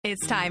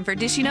It's time for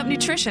Dishing Up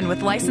Nutrition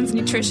with licensed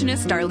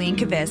nutritionist Darlene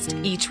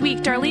Kvist. Each week,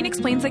 Darlene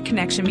explains the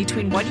connection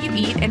between what you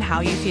eat and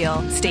how you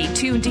feel. Stay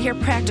tuned to hear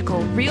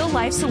practical,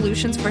 real-life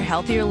solutions for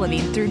healthier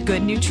living through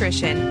good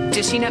nutrition.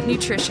 Dishing Up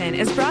Nutrition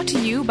is brought to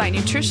you by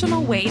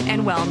Nutritional Weight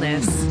and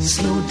Wellness.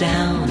 Slow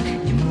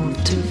down, you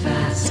move too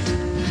fast.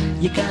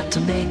 You got to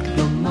make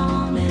the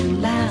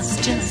morning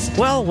last. Just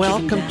well,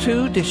 welcome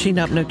to Dishing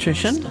Up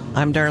Nutrition.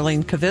 I'm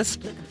Darlene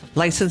Kvist,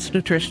 licensed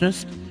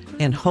nutritionist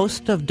and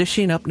host of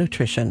Dishing Up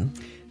Nutrition.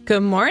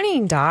 Good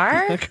morning,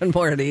 Dar. Good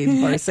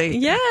morning, Marcy.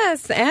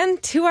 Yes,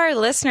 and to our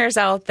listeners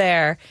out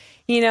there,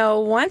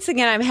 once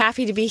again, I'm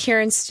happy to be here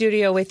in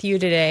studio with you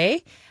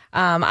today.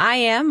 I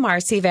am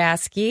Marcy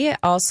Vasky,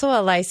 also a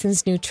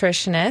licensed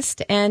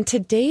nutritionist, and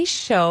today's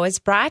show is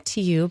brought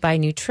to you by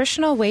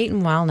Nutritional Weight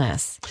and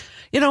Wellness.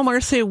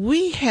 Marcy,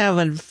 we have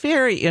a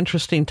very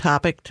interesting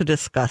topic to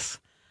discuss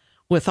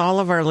with all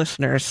of our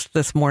listeners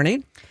this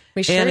morning.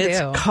 We sure and do.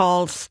 It's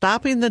called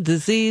Stopping the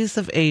Disease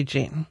of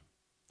Aging.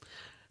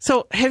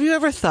 So have you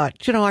ever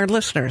thought, our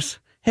listeners,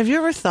 have you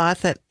ever thought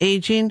that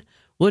aging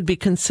would be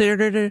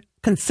considered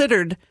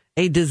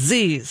a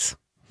disease?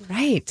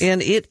 Right.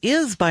 And it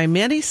is by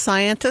many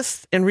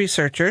scientists and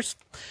researchers.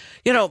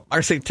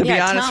 Marcy, to be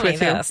honest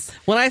with you,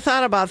 when I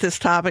thought about this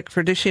topic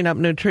for Dishing Up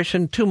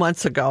Nutrition 2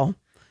 months ago,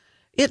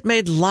 it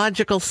made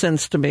logical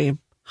sense to me.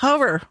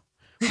 However,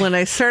 when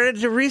I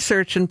started to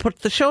research and put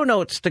the show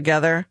notes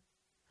together,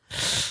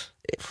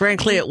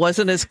 frankly, it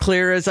wasn't as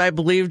clear as I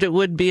believed it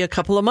would be a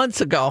couple of months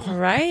ago.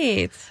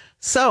 Right.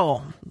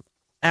 So,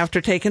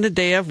 after taking a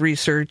day of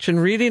research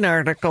and reading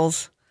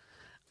articles,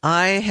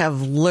 I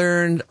have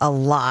learned a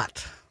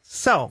lot.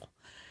 So,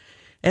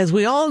 as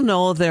we all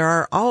know,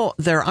 there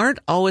aren't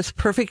always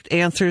perfect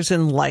answers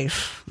in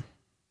life.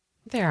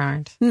 There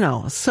aren't.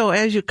 No. So,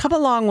 as you come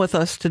along with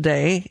us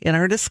today in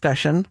our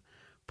discussion,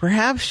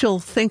 perhaps you'll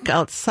think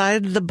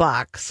outside the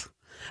box.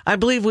 I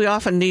believe we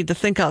often need to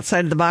think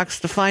outside the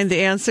box to find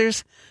the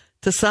answers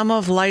to some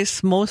of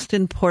life's most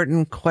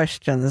important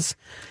questions.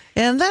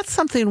 And that's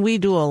something we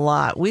do a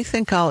lot. We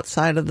think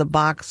outside of the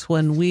box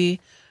when we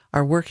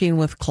are working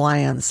with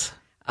clients.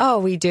 Oh,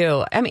 we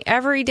do. I mean,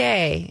 every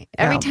day,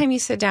 every time you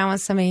sit down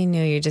with somebody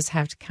new, you just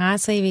have to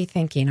constantly be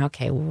thinking,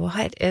 okay,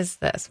 what is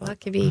this? What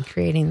could be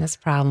creating this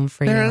problem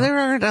for you? There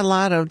aren't a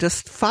lot of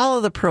just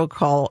follow the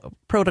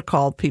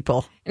protocol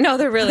people. No,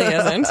 there really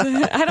isn't.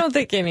 I don't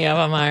think any of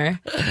them are.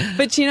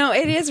 But,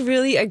 it is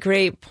really a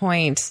great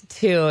point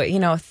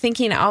to,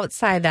 thinking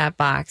outside that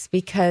box,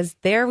 because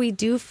there we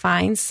do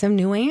find some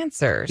new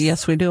answers.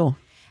 Yes, we do.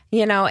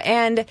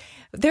 And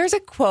there's a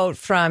quote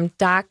from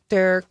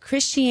Dr.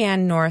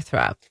 Christiane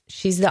Northrup.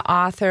 She's the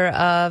author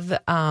of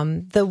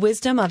The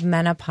Wisdom of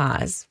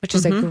Menopause, which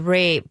is a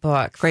great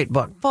book. Great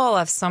book. Full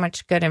of so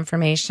much good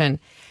information,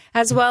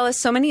 as well as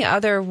so many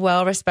other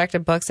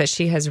well-respected books that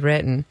she has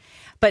written.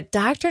 But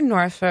Dr.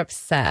 Northrup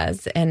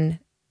says, and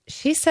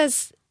she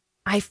says,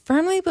 I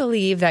firmly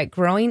believe that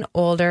growing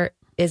older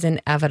is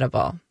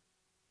inevitable,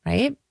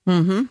 right?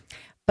 Mm-hmm.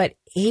 But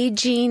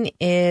aging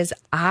is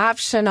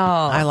optional.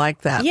 I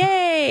like that.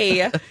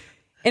 Yay!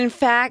 In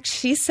fact,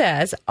 she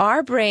says,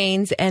 our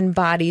brains and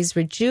bodies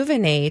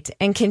rejuvenate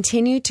and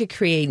continue to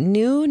create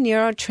new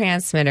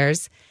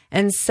neurotransmitters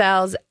and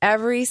cells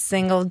every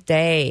single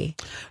day.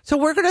 So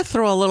we're going to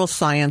throw a little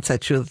science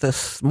at you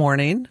this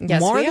morning.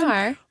 Yes, we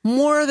are.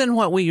 More than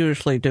what we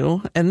usually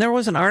do. And there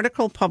was an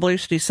article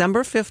published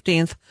December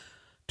 15th,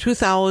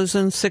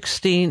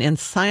 2016 in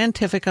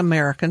Scientific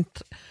American.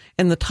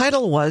 And the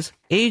title was,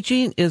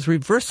 Aging is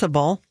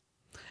Reversible,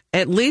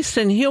 at least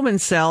in human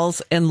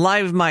cells and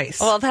live mice.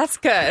 Well, that's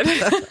good.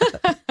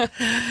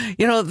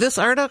 This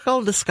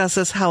article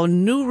discusses how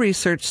new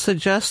research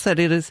suggests that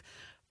it is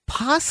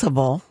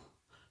possible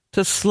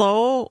to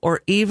slow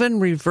or even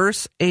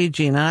reverse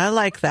aging. And I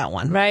like that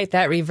one. Right,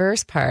 that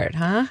reverse part,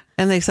 huh?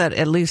 And they said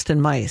at least in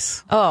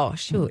mice. Oh,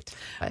 shoot.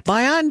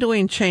 By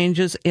undoing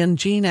changes in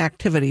gene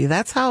activity.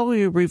 That's how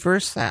we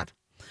reverse that.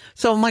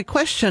 So my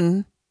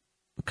question,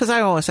 because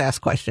I always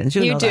ask questions.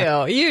 You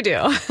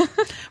do.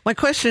 My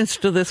questions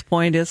to this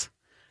point is,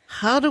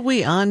 how do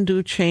we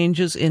undo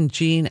changes in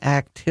gene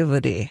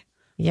activity?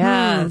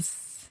 Yes.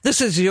 This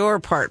is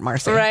your part,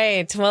 Marcy.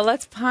 Right. Well,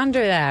 let's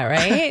ponder that,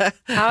 right?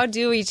 How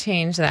do we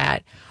change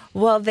that?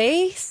 Well,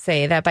 they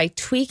say that by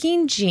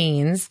tweaking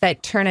genes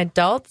that turn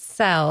adult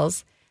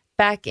cells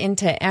back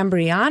into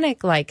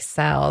embryonic-like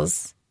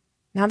cells.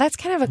 Now, that's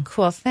kind of a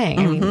cool thing.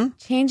 I mean,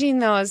 changing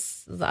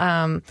those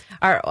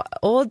our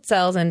old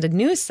cells into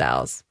new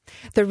cells.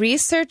 The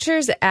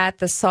researchers at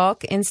the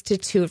Salk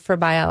Institute for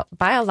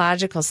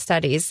Biological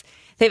Studies,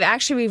 they've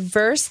actually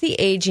reversed the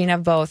aging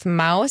of both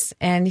mouse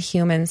and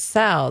human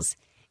cells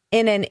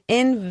in an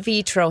in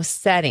vitro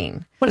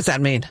setting. What does that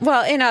mean?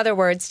 Well, in other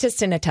words,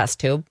 just in a test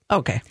tube.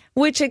 Okay.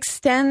 Which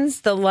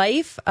extends the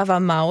life of a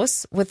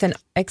mouse with an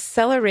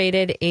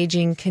accelerated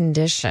aging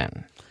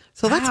condition.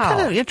 So that's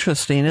kind of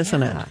interesting,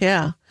 isn't it?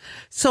 Yeah.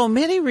 So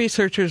many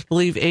researchers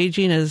believe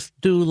aging is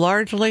due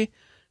largely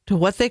to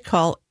what they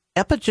call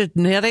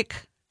epigenetic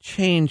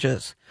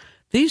changes.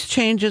 These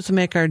changes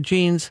make our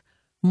genes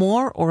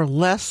more or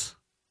less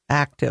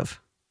active.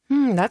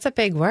 That's a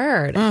big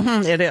word.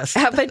 It is.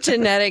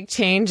 Epigenetic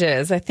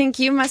changes. I think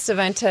you must have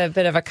went to a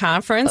bit of a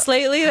conference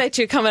lately that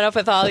you're coming up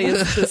with all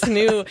this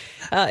new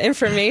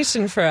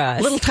information for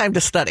us. Little time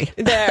to study.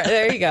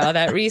 There you go.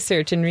 That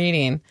research and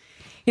reading.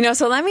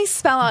 So let me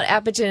spell out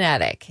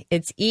epigenetic.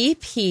 It's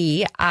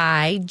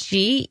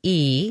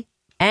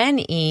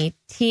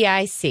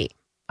EPIGENETIC.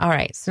 All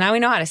right. So now we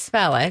know how to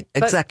spell it.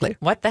 Exactly.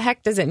 What the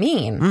heck does it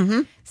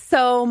mean?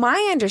 So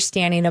my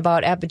understanding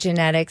about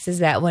epigenetics is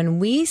that when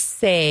we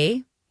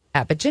say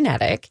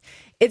epigenetic,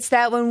 it's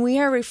that when we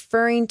are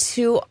referring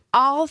to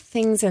all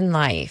things in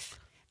life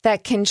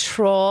that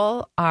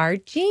control our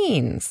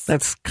genes.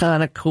 That's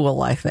kind of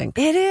cool, I think.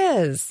 It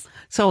is.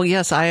 So,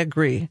 yes, I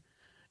agree.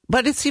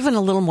 But it's even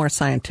a little more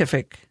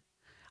scientific.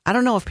 I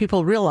don't know if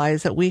people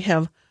realize that we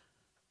have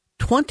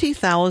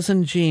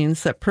 20,000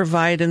 genes that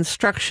provide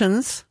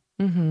instructions,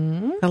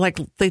 like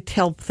they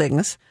tell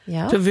things,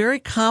 to very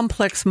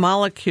complex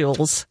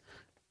molecules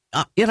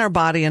in our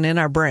body and in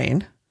our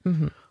brain,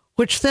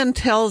 which then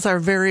tells our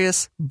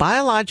various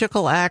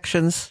biological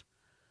actions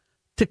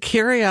to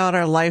carry out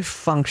our life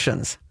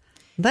functions.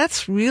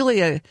 That's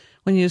really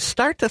when you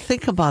start to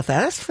think about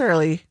that, it's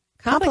fairly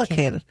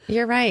complicated.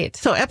 You're right.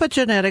 So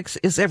epigenetics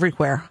is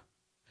everywhere.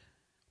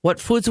 What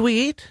foods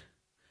we eat,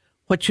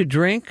 what you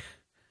drink,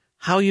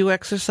 how you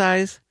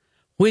exercise,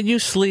 when you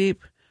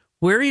sleep,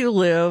 where you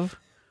live,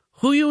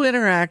 who you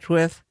interact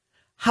with,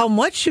 how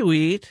much you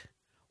eat,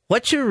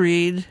 what you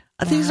read.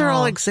 These are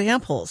all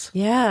examples.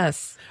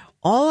 Yes.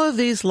 All of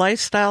these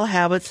lifestyle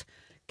habits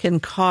can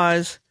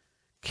cause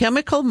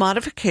chemical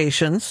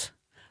modifications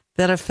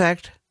that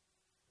affect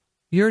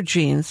your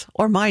genes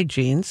or my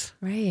genes,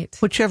 right?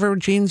 Whichever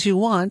genes you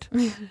want,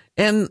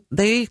 and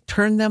they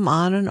turn them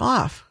on and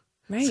off.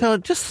 Right. So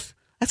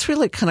that's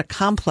really kind of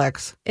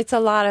complex. It's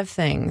a lot of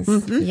things.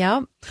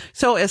 Yep.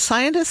 So as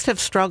scientists have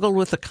struggled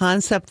with the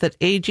concept that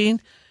aging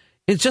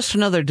is just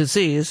another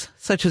disease,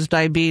 such as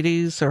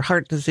diabetes or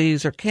heart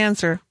disease or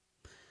cancer,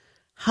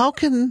 how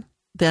can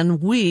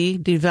then we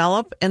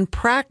develop and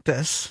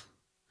practice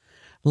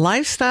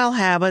lifestyle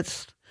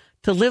habits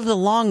to live the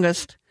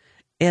longest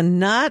and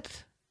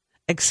not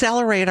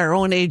accelerate our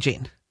own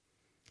aging?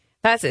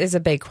 That is a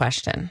big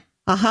question.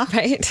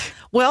 Right?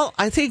 Well,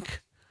 I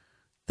think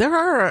there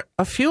are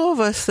a few of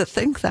us that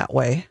think that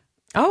way.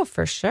 Oh,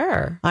 for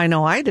sure. I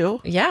know I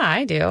do. Yeah,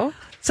 I do.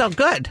 So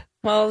good.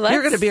 Well,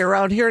 you're going to be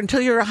around here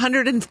until you're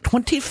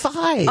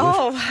 125.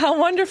 Oh, how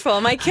wonderful.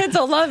 My kids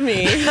will love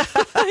me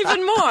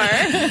even more.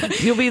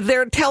 You'll be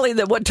there telling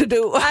them what to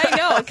do. I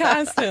know,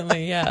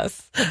 constantly,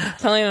 yes.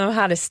 Telling them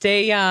how to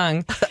stay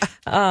young.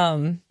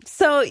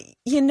 So,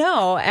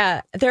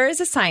 there is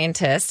a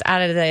scientist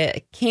out of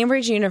the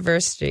Cambridge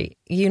University.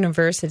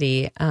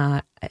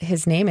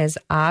 His name is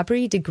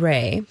Aubrey de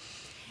Grey,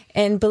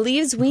 and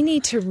believes we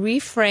need to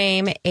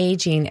reframe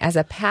aging as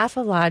a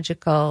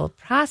pathological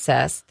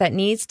process that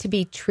needs to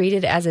be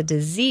treated as a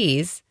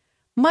disease,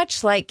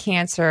 much like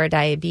cancer or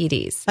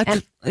diabetes.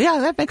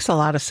 That makes a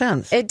lot of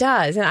sense. It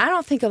does. And I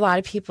don't think a lot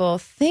of people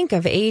think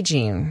of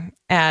aging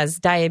as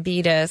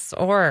diabetes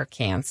or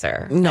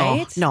cancer. No,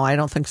 right? No, I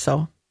don't think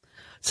so.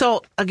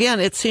 So,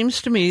 again, it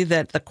seems to me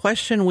that the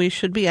question we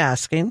should be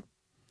asking,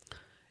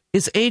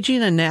 is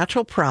aging a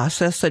natural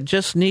process that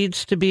just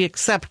needs to be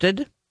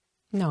accepted?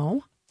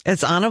 No.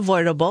 It's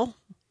unavoidable,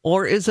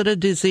 or is it a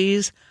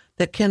disease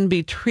that can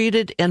be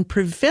treated and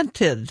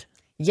prevented?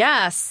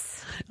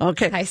 Yes.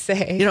 Okay. I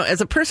say. As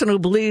a person who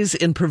believes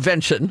in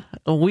prevention,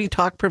 we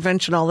talk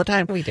prevention all the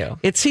time. We do.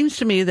 It seems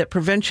to me that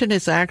prevention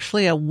is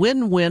actually a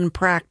win-win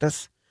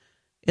practice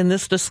in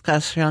this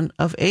discussion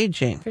of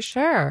aging. For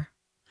sure.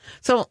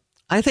 So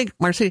I think,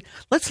 Marcy,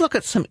 let's look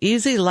at some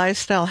easy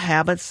lifestyle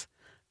habits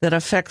that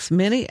affects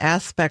many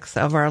aspects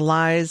of our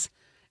lives,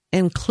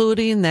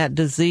 including that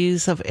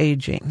disease of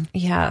aging.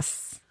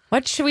 Yes.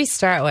 What should we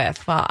start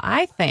with? Well,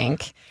 I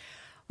think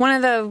one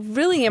of the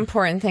really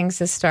important things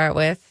to start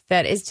with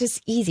that is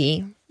just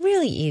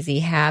really easy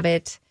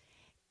habit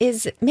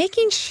is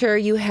making sure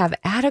you have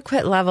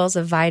adequate levels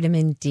of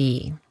vitamin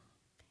D.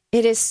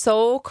 It is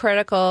so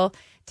critical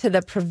to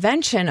the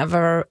prevention of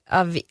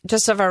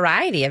just a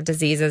variety of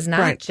diseases,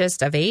 not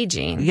just of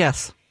aging.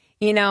 Yes.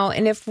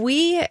 And if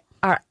we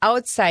are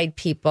outside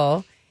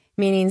people,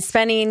 meaning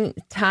spending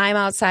time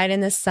outside in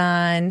the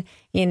sun,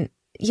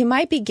 you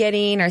might be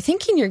getting or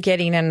thinking you're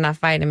getting enough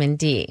vitamin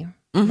D,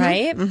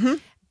 right? Mm-hmm.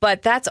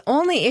 But that's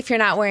only if you're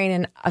not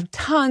wearing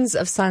tons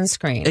of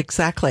sunscreen.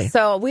 Exactly.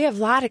 So we have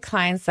a lot of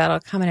clients that'll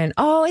come in and,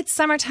 it's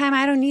summertime,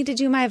 I don't need to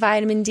do my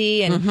vitamin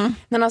D. And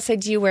then I'll say,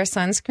 do you wear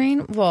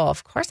sunscreen? Well,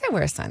 of course I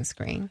wear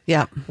sunscreen.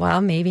 Yeah.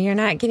 Well, maybe you're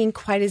not getting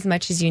quite as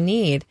much as you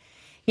need.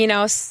 The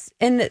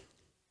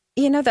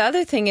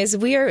other thing is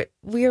we are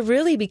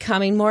really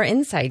becoming more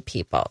inside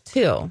people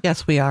too.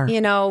 Yes, we are.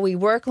 We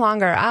work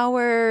longer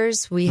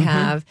hours. We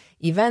have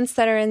events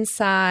that are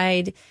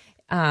inside,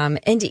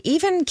 and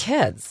even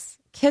kids.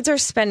 Kids are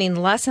spending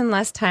less and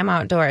less time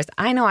outdoors.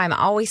 I know I'm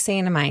always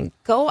saying to mine,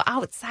 go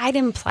outside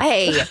and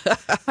play.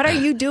 What are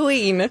you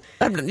doing?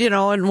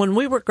 And when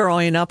we were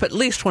growing up, at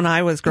least when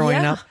I was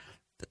growing up,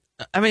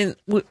 I mean,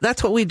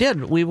 that's what we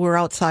did. We were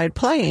outside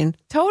playing.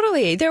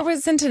 Totally. There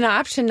wasn't an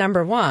option,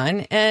 number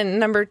one. And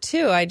number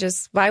two,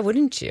 why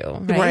wouldn't you?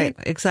 Right,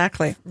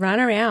 exactly. Run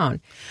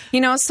around.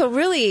 So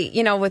really,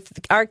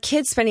 with our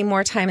kids spending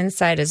more time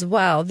inside as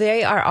well,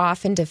 they are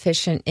often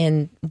deficient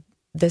in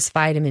this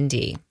vitamin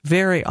D.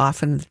 Very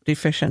often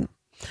deficient.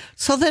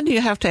 So then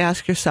you have to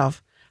ask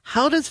yourself,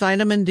 how does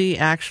vitamin D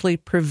actually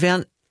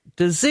prevent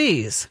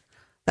disease?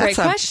 Great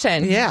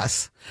question.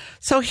 Yes.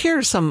 So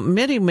here's some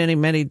many, many,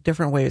 many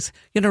different ways.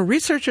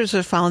 Researchers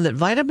have found that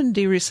vitamin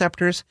D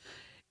receptors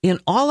in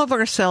all of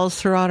our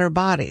cells throughout our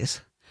bodies.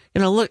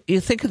 Look,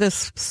 you think of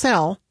this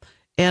cell,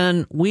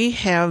 and we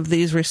have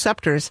these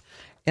receptors,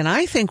 and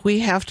I think we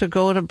have to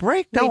go to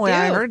break, don't we?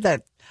 I heard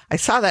that. I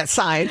saw that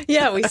sign.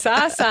 Yeah, we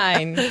saw a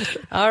sign.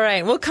 All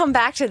right. We'll come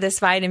back to this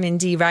vitamin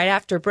D right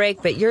after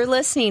break, but you're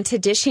listening to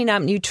Dishing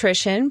Up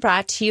Nutrition,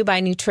 brought to you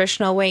by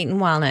Nutritional Weight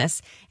and Wellness.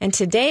 And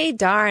today,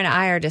 Dar and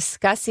I are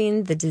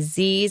discussing the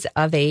disease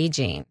of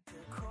aging.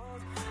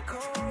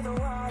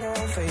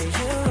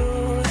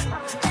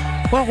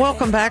 Well,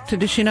 welcome back to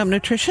Dishing Up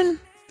Nutrition.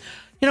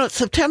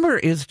 September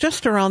is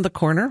just around the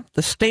corner.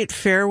 The state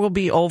fair will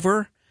be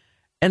over,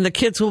 and the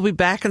kids will be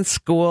back in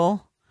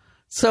school.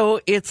 So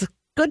it's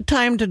good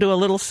time to do a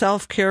little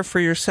self-care for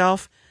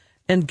yourself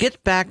and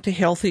get back to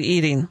healthy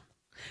eating.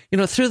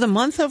 Through the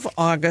month of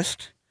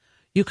August,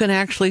 you can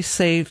actually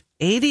save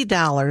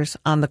 $80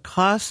 on the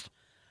cost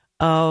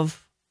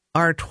of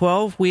our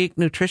 12-week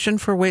Nutrition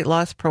for Weight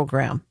Loss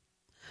program.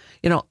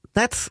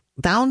 That's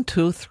down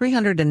to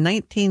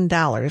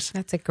 $319.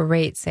 That's a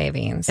great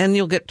savings. And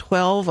you'll get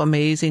 12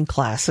 amazing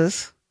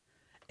classes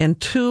and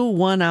 2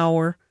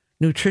 one-hour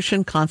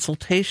nutrition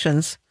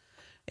consultations,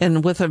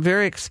 and with a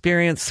very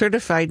experienced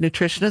certified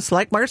nutritionist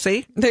like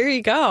Marcy. There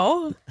you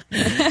go.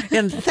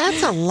 And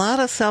that's a lot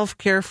of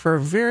self-care for a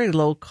very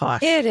low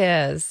cost. It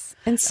is.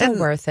 And so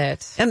worth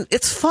it. And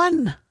it's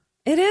fun.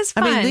 It is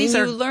fun. I mean,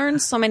 you learn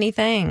so many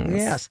things.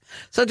 Yes.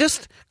 So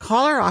just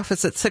call our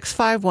office at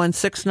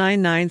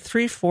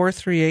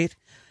 651-699-3438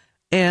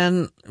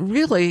 and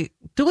really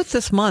do it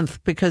this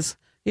month, because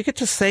you get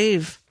to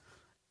save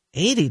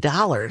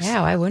 $80.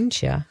 Yeah, why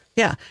wouldn't you?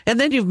 Yeah. And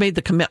then you've made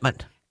the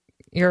commitment.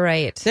 You're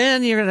right.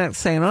 Then you're not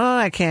saying,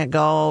 I can't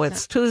go.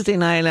 It's Tuesday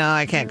night now.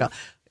 I can't go.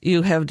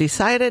 You have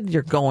decided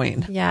you're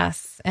going.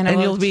 Yes. And it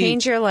will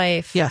change your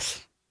life.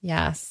 Yes.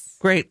 Yes.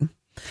 Great.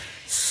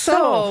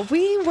 So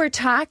we were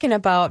talking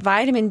about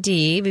vitamin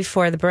D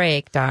before the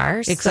break, Dar.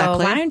 Exactly. So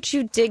why don't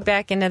you dig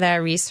back into that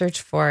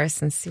research for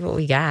us and see what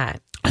we got?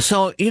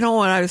 So,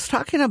 what I was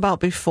talking about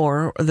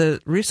before,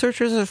 the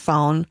researchers have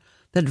found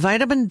that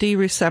vitamin D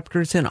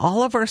receptors in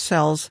all of our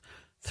cells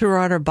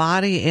throughout our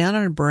body and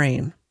our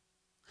brain.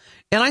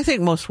 And I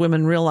think most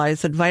women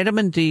realize that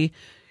vitamin D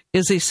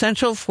is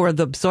essential for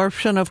the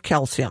absorption of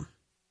calcium,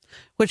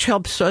 which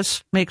helps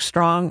us make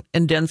strong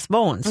and dense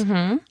bones.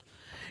 Mm-hmm.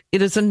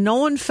 It is a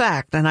known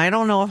fact, and I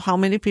don't know how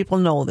many people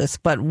know this,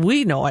 but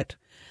we know it,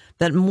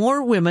 that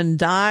more women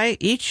die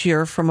each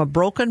year from a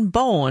broken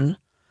bone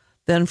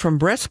than from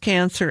breast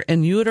cancer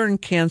and uterine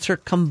cancer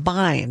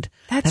combined.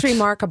 That's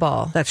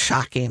remarkable. That's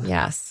shocking.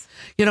 Yes.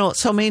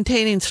 So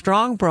maintaining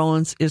strong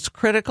bones is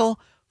critical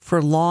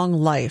for long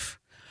life.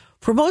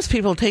 For most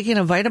people, taking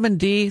a vitamin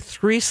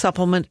D3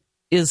 supplement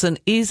is an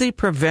easy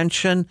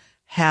prevention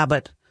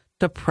habit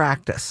to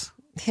practice.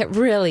 It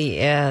really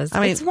is.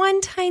 It's one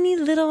tiny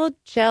little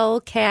gel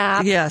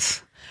cap.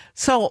 Yes.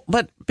 So,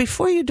 but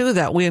before you do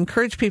that, we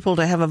encourage people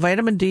to have a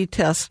vitamin D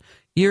test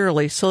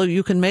yearly so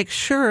you can make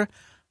sure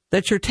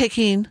that you're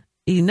taking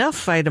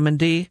enough vitamin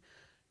D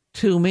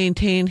to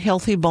maintain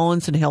healthy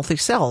bones and healthy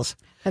cells.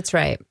 That's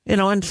right.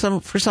 And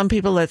for some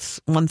people it's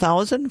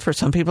 1,000, for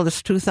some people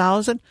it's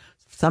 2,000,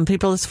 some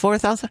people it's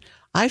 4,000.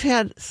 I've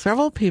had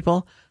several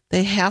people,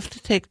 they have to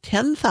take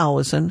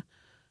 10,000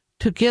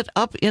 to get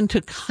up into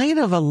kind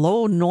of a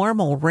low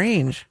normal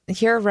range.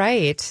 You're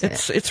right.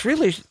 It's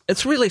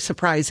really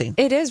surprising.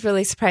 It is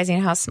really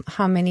surprising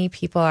how many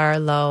people are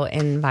low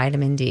in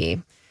vitamin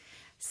D.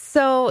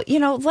 So,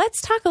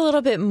 let's talk a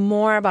little bit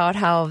more about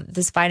how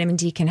this vitamin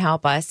D can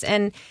help us.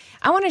 And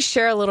I want to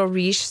share a little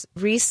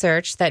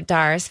research that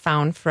Doris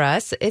found for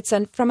us. It's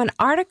from an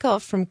article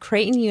from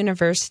Creighton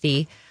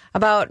University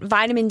about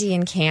vitamin D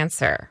and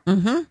cancer.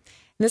 Mm-hmm.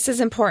 This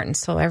is important,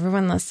 so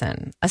everyone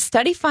listen. A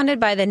study funded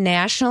by the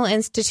National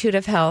Institute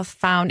of Health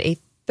found a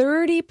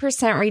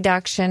 30%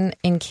 reduction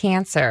in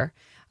cancer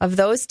of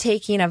those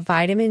taking a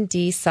vitamin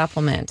D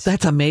supplement.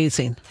 That's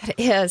amazing. That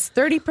is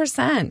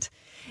 30%.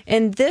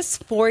 And this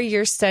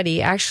 4-year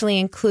study actually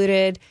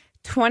included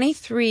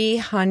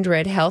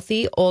 2,300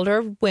 healthy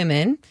older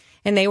women,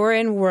 and they were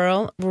in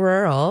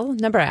rural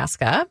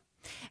Nebraska.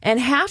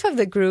 And half of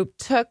the group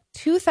took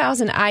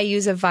 2,000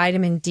 IUs of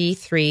vitamin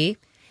D3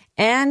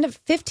 and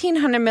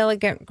 1,500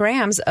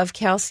 milligrams of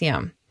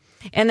calcium.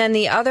 And then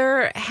the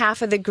other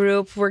half of the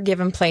group were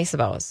given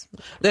placebos.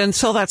 And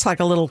so that's like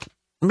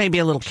maybe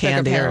a little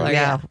candy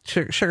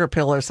sugar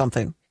pill or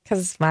something.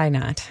 Because why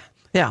not?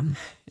 Yeah.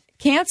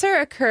 Cancer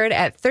occurred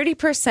at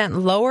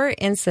 30% lower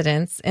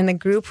incidence in the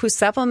group who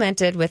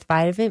supplemented with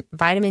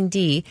vitamin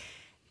D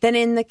than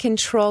in the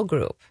control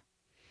group.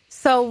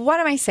 So what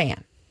am I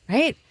saying,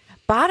 right?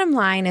 Bottom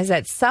line is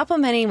that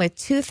supplementing with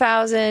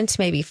 2,000 to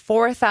maybe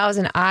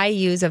 4,000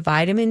 IUs of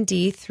vitamin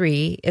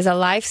D3 is a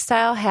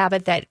lifestyle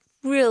habit that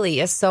really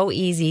is so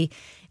easy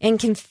and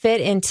can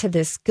fit into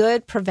this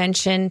good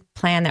prevention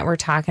plan that we're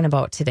talking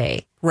about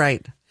today.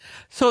 Right.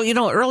 So,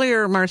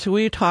 earlier, Marcy,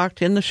 we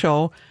talked in the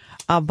show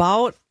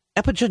about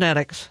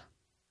epigenetics.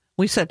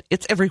 We said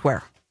it's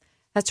everywhere.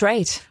 That's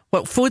right.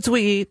 What foods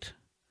we eat,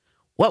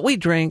 what we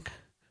drink,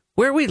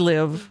 where we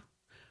live,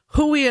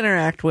 who we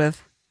interact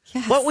with,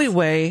 what we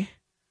weigh,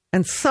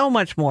 and so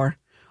much more.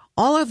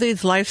 All of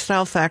these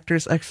lifestyle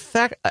factors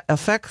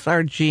affects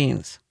our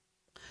genes.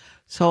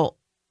 So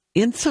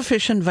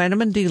insufficient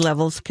vitamin D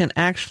levels can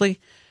actually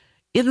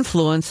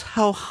influence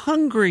how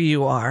hungry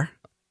you are.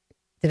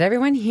 Did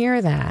everyone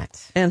hear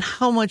that? And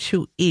how much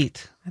you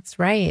eat. That's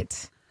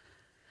right.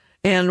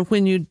 And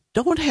when you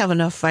don't have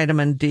enough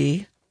vitamin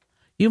D,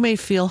 you may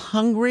feel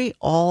hungry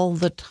all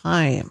the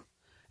time.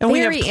 And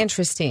Very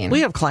interesting.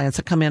 We have clients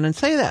that come in and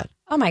say that.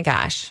 Oh, my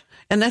gosh.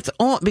 And that's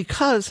all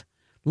because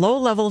low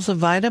levels of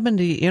vitamin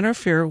D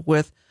interfere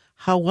with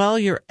how well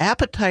your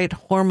appetite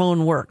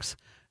hormone works.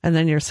 And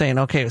then you're saying,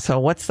 okay, so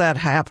what's that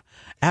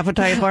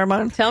appetite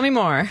hormone? Tell me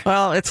more.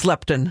 Well, it's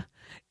leptin.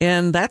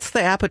 And that's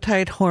the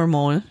appetite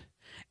hormone.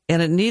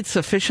 And it needs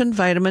sufficient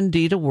vitamin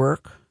D to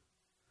work.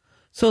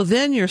 So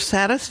then you're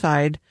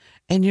satisfied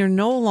and you're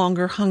no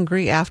longer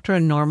hungry after a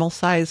normal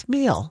sized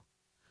meal.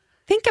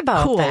 Think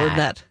about cool, that. Isn't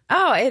that?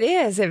 Oh, it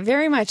is. It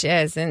very much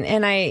is.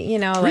 And I,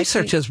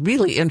 research is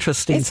really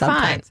interesting it's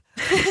sometimes.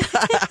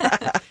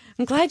 Fun.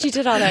 I'm glad you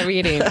did all that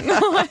reading.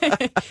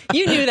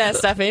 You knew that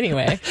stuff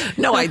anyway.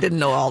 No, I didn't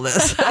know all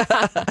this.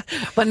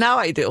 But now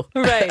I do.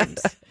 Right.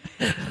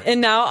 And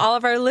now all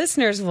of our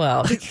listeners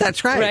will.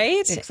 That's right.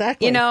 Right?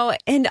 Exactly.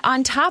 And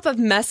on top of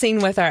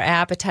messing with our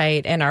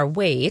appetite and our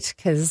weight,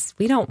 because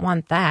we don't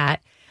want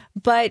that,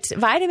 but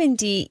vitamin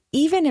D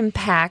even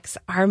impacts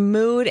our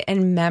mood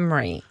and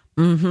memory.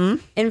 Mm-hmm.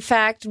 In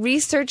fact,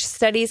 research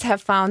studies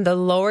have found the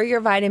lower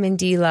your vitamin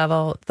D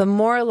level, the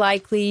more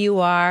likely you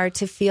are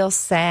to feel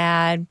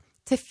sad,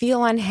 to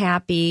feel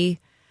unhappy,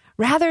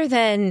 rather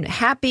than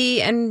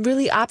happy and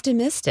really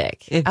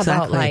optimistic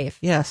about life.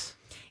 Yes.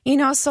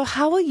 So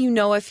how will you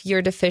know if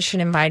you're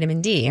deficient in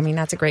vitamin D? I mean,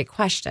 that's a great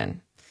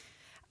question.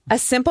 A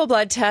simple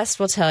blood test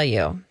will tell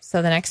you.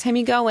 So the next time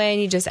you go in,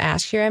 you just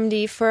ask your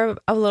MD for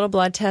a little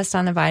blood test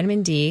on the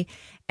vitamin D.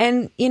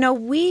 And,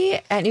 we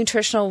at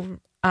Nutritional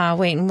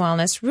Weight and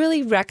Wellness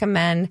really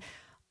recommend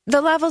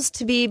the levels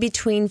to be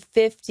between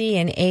 50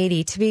 and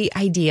 80 to be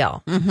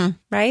ideal,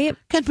 right?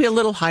 Could be a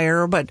little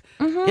higher, but,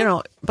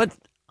 but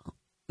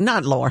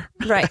not lower.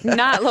 Right.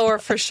 Not lower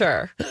for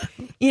sure.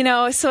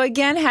 So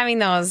again, having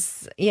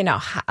those,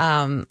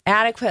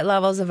 adequate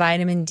levels of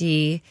vitamin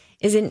D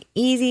is an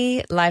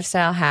easy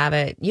lifestyle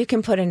habit you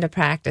can put into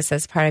practice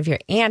as part of your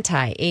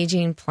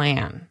anti-aging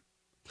plan.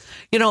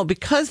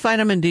 Because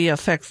vitamin D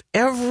affects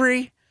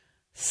every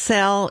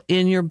cell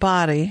in your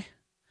body,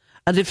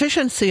 a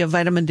deficiency of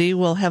vitamin D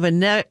will have a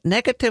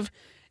negative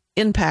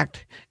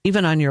impact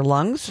even on your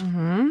lungs,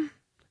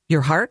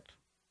 your heart,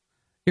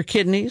 your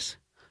kidneys,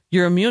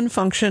 your immune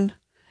function,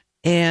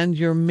 and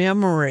your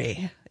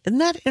memory. Isn't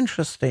that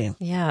interesting?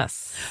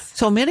 Yes.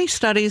 So many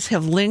studies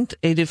have linked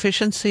a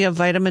deficiency of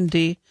vitamin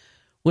D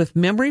with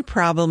memory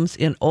problems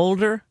in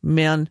older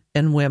men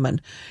and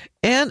women.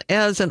 And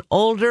as an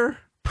older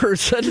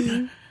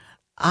person,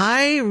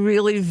 I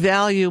really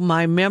value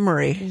my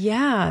memory.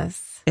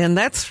 Yes. And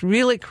that's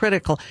really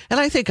critical. And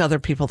I think other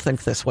people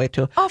think this way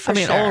too. Oh, for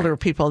sure. Older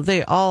people,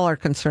 they all are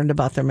concerned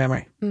about their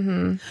memory.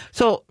 Mm-hmm.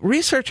 So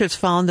researchers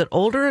found that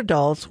older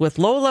adults with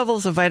low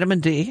levels of vitamin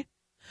D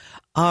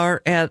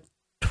are at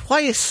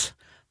twice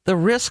the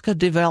risk of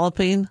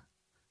developing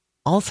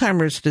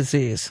Alzheimer's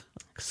disease.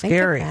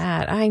 Scary. Think of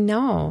that. I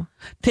know.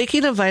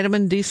 Taking a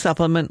vitamin D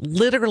supplement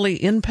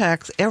literally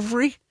impacts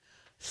every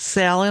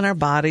cell in our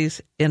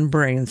bodies and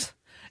brains.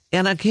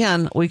 And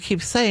again, we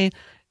keep saying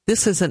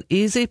this is an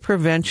easy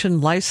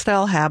prevention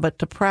lifestyle habit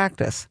to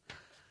practice.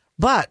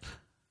 But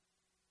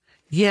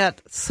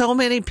yet so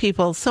many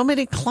people, so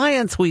many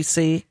clients we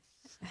see,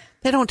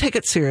 they don't take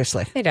it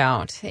seriously. They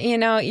don't.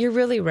 You're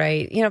really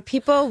right.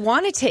 People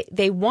want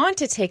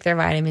to take their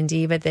vitamin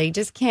D, but they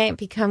just can't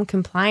become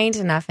compliant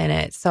enough in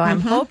it. So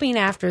I'm hoping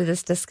after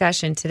this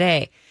discussion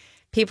today,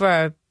 people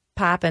are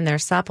popping their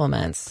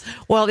supplements.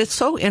 Well, it's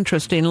so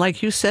interesting.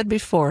 Like you said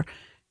before,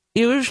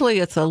 usually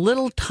it's a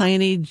little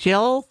tiny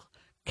gel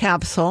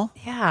capsule.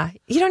 Yeah.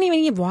 You don't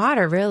even need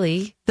water,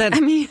 really.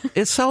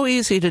 It's so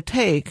easy to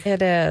take.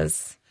 It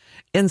is.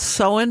 And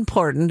so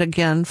important,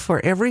 again,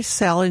 for every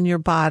cell in your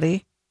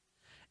body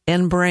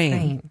and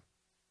brain.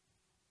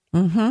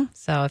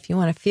 So if you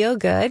want to feel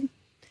good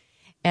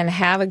and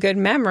have a good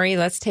memory,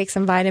 let's take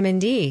some vitamin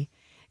D.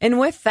 And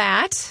with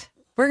that,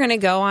 we're going to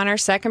go on our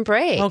second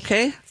break.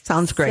 Okay,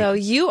 sounds great. So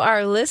you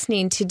are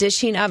listening to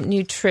Dishing Up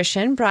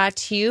Nutrition, brought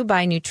to you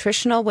by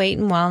Nutritional Weight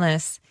and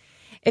Wellness.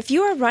 If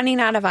you are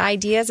running out of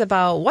ideas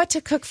about what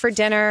to cook for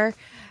dinner,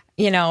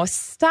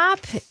 stop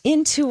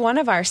into one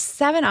of our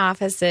 7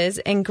 offices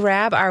and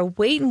grab our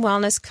Weight and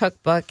Wellness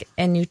Cookbook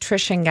and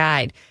Nutrition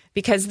Guide.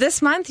 Because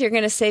this month, you're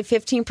going to save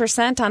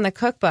 15% on the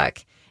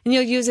cookbook, and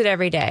you'll use it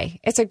every day.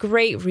 It's a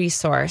great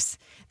resource.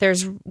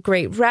 There's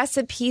great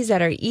recipes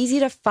that are easy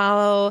to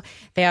follow.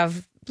 They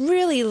have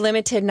really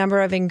limited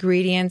number of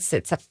ingredients.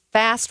 It's a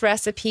fast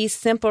recipe,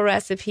 simple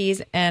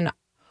recipes, and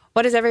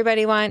what does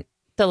everybody want?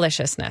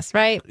 Deliciousness,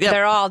 right? Yep.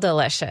 They're all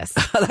delicious.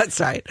 That's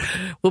right.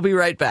 We'll be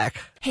right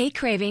back. Hey,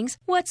 Cravings,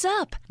 what's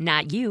up?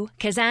 Not you,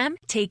 because I'm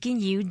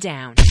taking you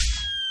down.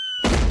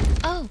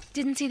 Oh,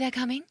 didn't see that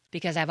coming?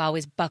 Because I've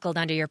always buckled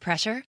under your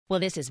pressure?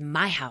 Well, this is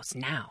my house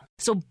now.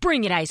 So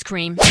bring it, ice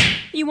cream.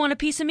 You want a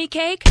piece of me,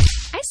 cake?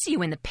 I see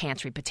you in the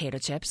pantry, potato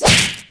chips.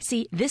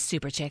 See, this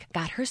super chick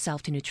got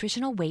herself to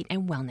nutritional weight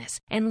and wellness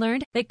and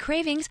learned that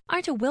cravings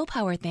aren't a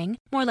willpower thing,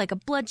 more like a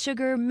blood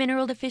sugar,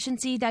 mineral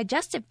deficiency,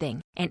 digestive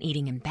thing. And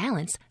eating in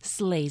balance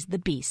slays the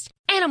beast.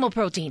 Animal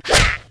protein,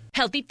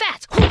 healthy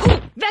fats,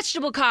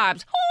 vegetable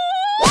carbs.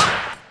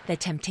 The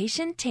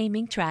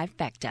temptation-taming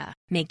trifecta.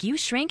 Make you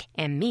shrink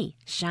and me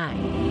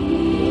shine.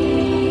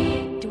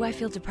 Do I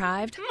feel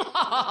deprived?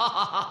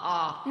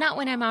 Not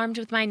when I'm armed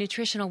with my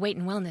nutritional weight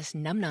and wellness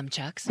num-num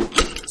chucks.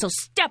 So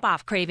step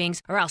off,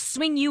 Cravings, or I'll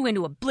swing you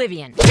into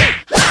oblivion. I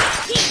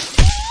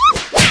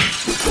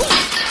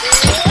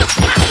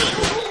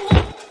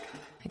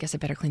guess I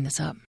better clean this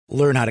up.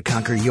 Learn how to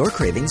conquer your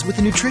cravings with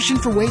the Nutrition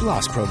for Weight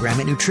Loss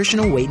program at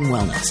Nutritional Weight and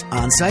Wellness,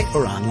 on-site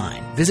or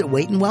online. Visit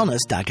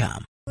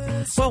weightandwellness.com.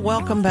 Well,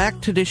 welcome back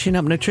to Dishing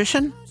Up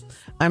Nutrition.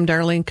 I'm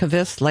Darlene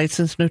Kvist,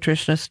 licensed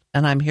nutritionist,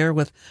 and I'm here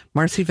with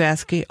Marcy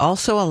Vaske,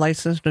 also a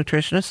licensed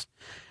nutritionist.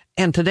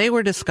 And today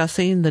we're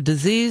discussing the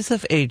disease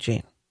of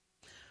aging.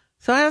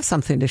 So I have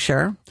something to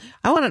share.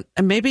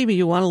 Maybe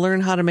you want to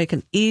learn how to make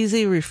an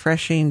easy,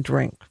 refreshing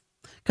drink.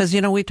 Because,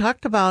 we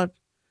talked about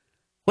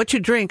what you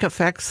drink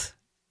affects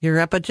your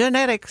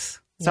epigenetics.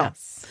 So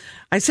yes.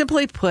 I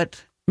simply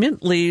put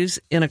mint leaves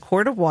in a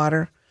quart of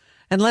water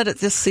and let it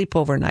just seep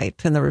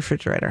overnight in the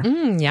refrigerator.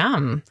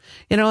 Yum.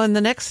 And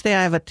the next day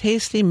I have a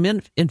tasty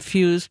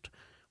mint-infused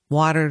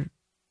water.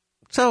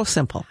 So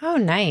simple. Oh,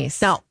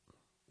 nice. Now,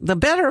 the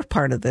better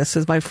part of this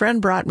is my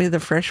friend brought me the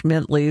fresh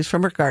mint leaves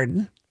from her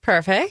garden.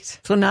 Perfect.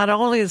 So not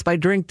only is my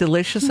drink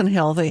delicious and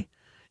healthy,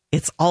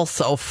 it's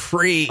also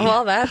free.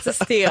 Well, that's a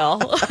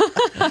steal.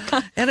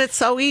 And it's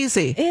so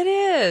easy. It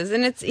is.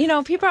 And it's,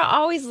 people are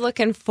always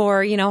looking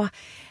for,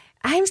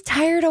 I'm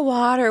tired of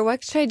water.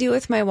 What should I do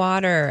with my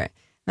water?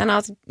 Then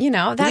that's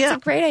a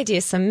great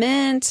idea. Some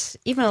mint,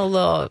 even a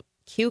little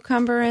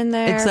cucumber in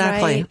there.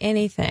 Exactly. Right?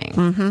 Anything.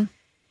 Mm-hmm.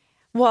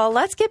 Well,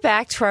 let's get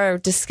back to our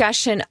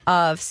discussion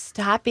of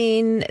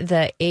stopping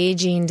the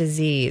aging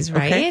disease,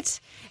 right? Okay.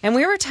 And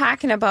we were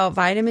talking about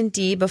vitamin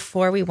D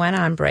before we went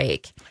on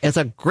break. As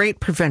a great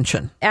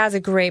prevention.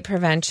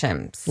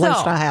 So,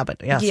 lifestyle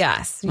habit, yes.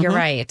 Yes, you're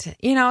right.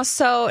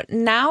 So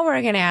now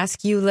we're going to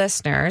ask you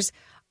listeners,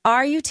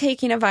 are you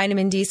taking a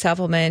vitamin D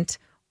supplement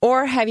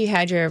or have you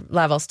had your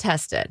levels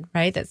tested,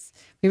 right?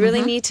 We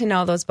really need to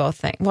know those both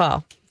things.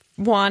 Well,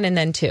 1 and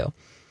then 2.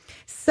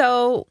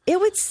 So it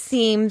would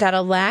seem that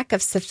a lack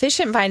of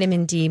sufficient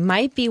vitamin D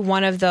might be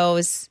one of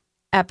those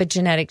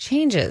epigenetic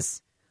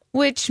changes,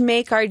 which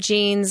make our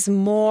genes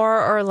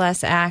more or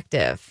less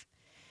active.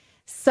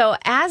 So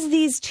as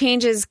these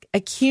changes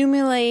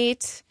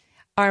accumulate,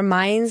 our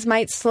minds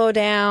might slow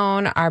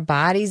down, our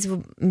bodies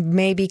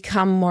may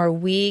become more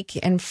weak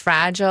and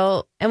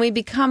fragile, and we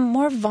become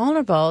more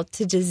vulnerable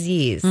to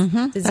disease.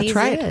 Disease That's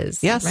right.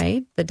 is, yes.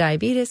 right? The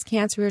diabetes,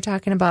 cancer we were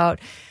talking about.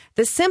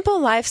 The simple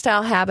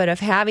lifestyle habit of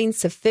having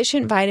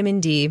sufficient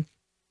vitamin D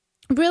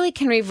really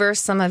can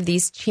reverse some of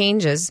these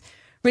changes,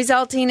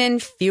 resulting in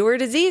fewer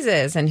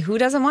diseases. And who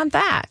doesn't want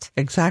that?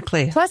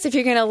 Exactly. Plus, if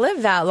you're going to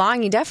live that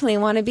long, you definitely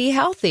want to be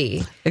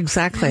healthy.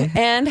 Exactly.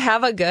 And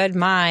have a good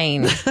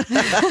mind.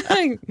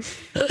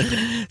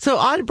 So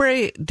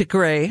Aubrey de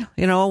Grey,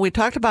 we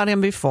talked about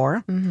him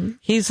before.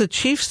 He's the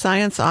chief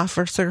science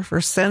officer for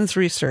SENS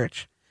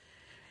Research.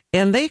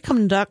 And they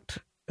conduct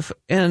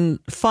and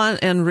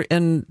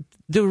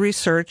do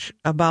research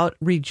about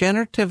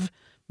regenerative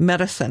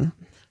medicine.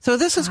 So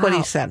this is what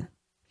he said.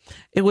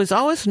 It was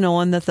always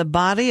known that the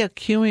body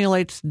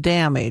accumulates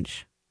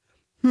damage.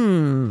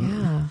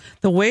 The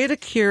way to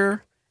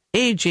cure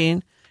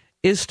aging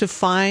is to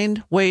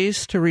find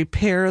ways to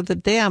repair the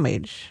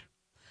damage.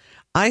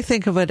 I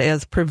think of it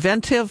as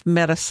preventive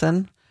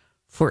medicine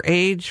for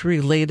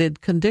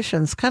age-related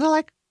conditions. Kind of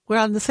like we're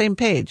on the same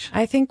page.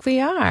 I think we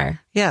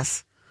are.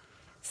 Yes.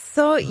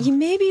 So you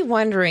may be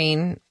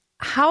wondering,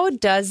 how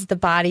does the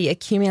body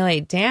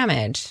accumulate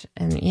damage?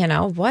 And,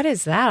 what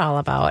is that all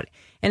about?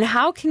 And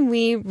how can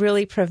we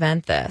really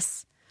prevent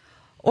this?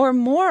 Or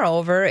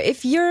moreover,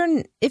 if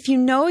you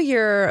know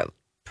you're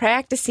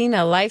practicing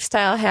a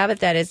lifestyle habit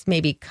that is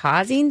maybe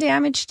causing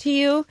damage to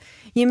you,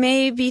 you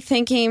may be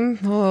thinking,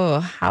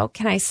 how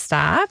can I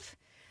stop?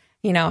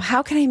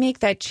 How can I make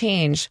that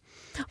change?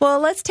 Well,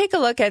 let's take a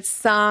look at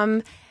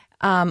some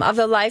of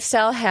the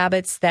lifestyle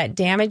habits that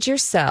damage your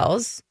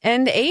cells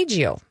and age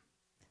you.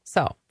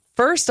 So,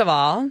 first of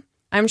all,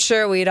 I'm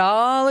sure we'd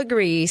all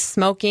agree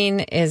smoking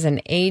is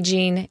an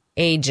aging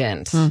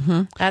agent.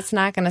 Mm-hmm. That's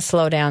not going to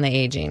slow down the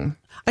aging.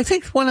 I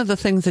think one of the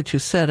things that you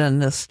said on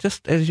this,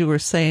 just as you were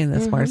saying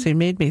this, Marcy,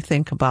 made me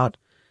think about,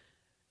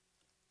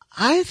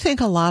 I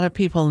think a lot of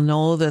people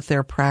know that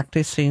they're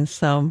practicing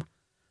some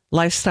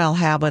lifestyle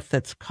habit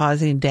that's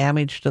causing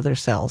damage to their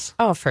cells.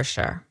 Oh, for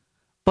sure.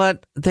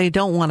 But they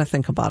don't want to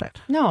think about it.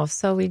 No,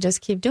 so we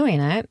just keep doing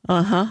it.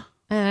 Uh-huh.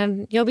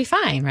 And you'll be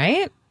fine,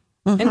 right?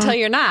 Mm-hmm. Until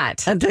you're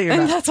not. Until you're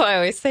not. And that's what I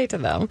always say to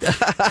them.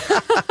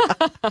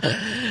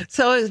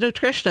 So as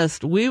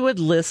nutritionists, we would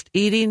list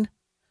eating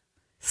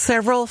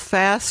several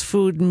fast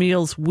food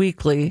meals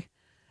weekly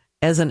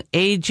as an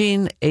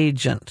aging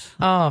agent.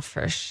 Oh,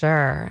 for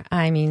sure.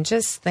 I mean,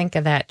 just think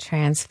of that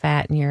trans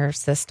fat in your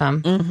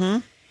system. Mm-hmm.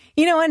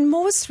 You know, and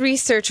most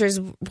researchers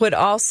would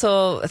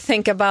also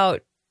think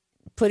about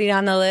putting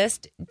on the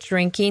list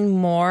drinking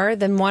more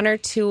than 1 or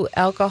 2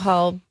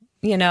 alcohol,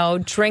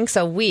 drinks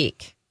a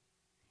week,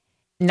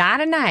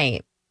 not a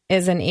night,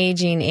 is an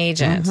aging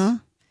agent. Mm-hmm.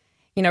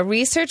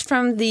 Research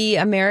from the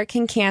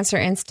American Cancer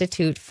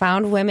Institute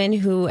found women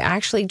who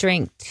actually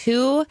drank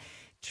 2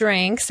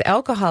 drinks,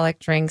 alcoholic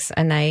drinks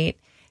a night,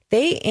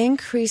 they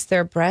increased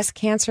their breast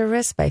cancer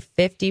risk by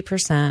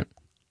 50%.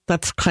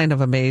 That's kind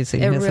of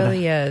amazing, isn't it?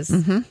 Really is.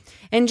 Mm-hmm.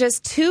 And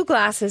just 2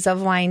 glasses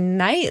of wine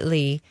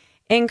nightly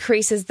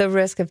increases the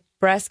risk of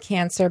breast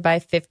cancer by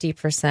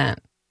 50%.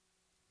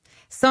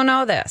 So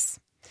know this.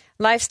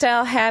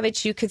 Lifestyle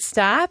habits you could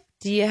stop.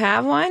 Do you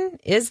have one?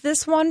 Is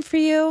this one for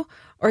you?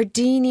 Or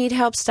do you need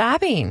help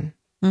stopping?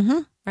 Mm-hmm.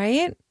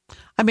 Right?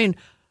 I mean,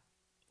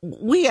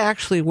 we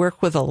actually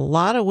work with a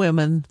lot of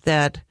women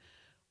that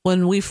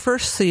when we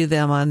first see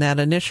them on that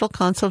initial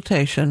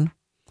consultation,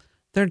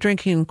 they're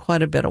drinking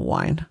quite a bit of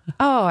wine.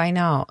 Oh, I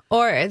know.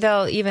 Or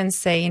they'll even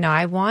say,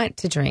 I want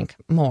to drink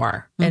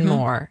more and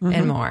more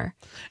and more.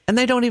 And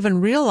they don't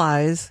even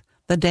realize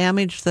the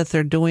damage that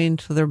they're doing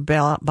to their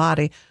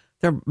body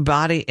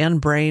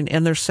and brain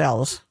and their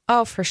cells.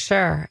 Oh, for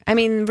sure. I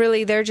mean,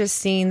 really, they're just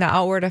seeing the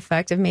outward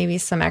effect of maybe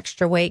some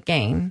extra weight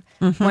gain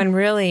when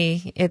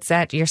really it's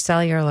at your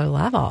cellular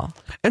level.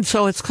 And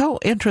so it's so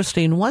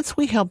interesting. Once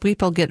we help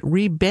people get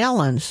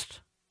rebalanced,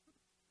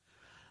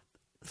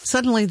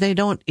 suddenly they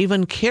don't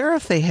even care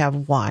if they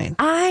have wine.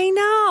 I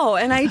know.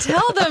 And I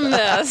tell them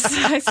this.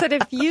 I said,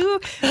 if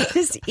you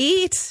just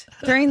eat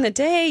during the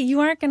day, you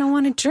aren't going to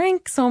want to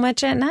drink so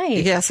much at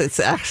night. Yes,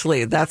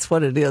 that's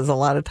what it is a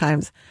lot of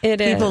times.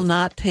 People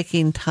not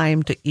taking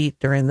time to eat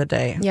during the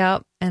day.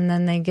 Yep. And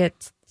then they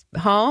get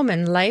home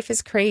and life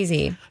is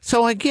crazy.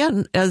 So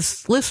again,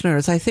 as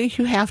listeners, I think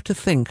you have to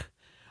think,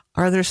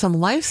 are there some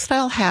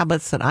lifestyle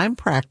habits that I'm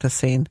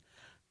practicing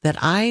that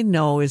I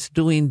know is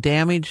doing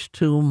damage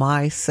to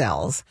my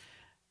cells,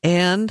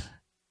 and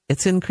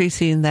it's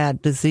increasing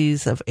that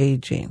disease of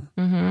aging?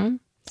 Mm-hmm.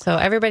 So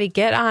everybody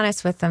get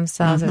honest with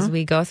themselves as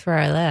we go through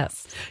our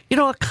list.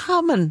 A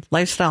common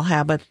lifestyle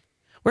habit,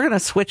 we're going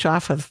to switch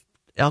off of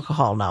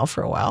alcohol now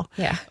for a while.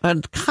 Yeah.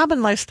 A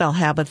common lifestyle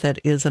habit that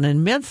is an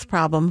immense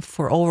problem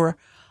for over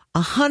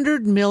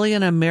 100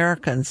 million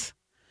Americans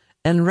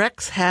and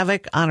wreaks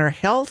havoc on our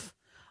health,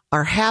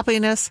 our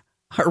happiness,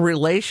 our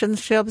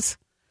relationships,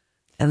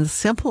 and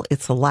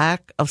it's a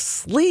lack of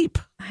sleep.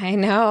 I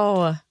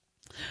know.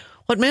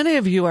 What many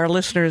of you, our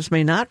listeners,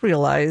 may not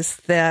realize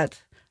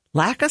that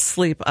lack of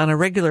sleep on a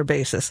regular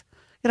basis,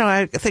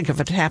 I think if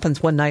it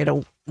happens one night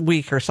a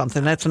week or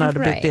something, that's not a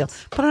big deal.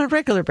 But on a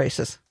regular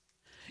basis,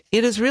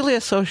 it is really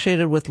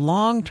associated with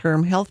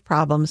long-term health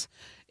problems,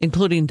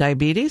 including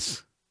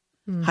diabetes,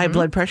 high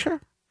blood pressure,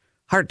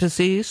 heart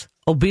disease,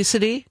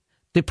 obesity,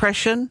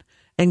 depression,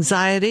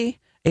 anxiety,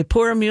 a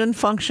poor immune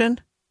function,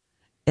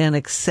 and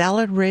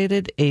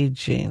accelerated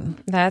aging.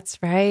 That's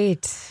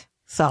right.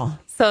 So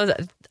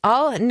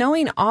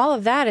knowing all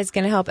of that is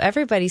going to help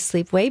everybody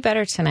sleep way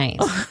better tonight.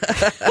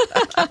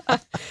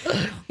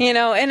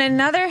 And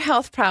another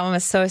health problem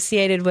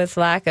associated with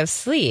lack of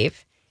sleep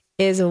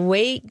is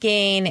weight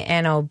gain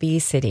and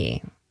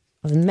obesity.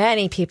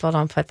 Many people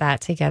don't put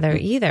that together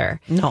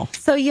either. No.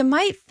 So you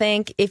might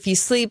think if you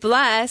sleep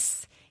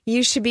less,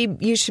 you should be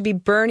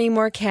burning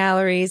more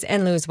calories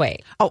and lose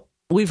weight. Oh,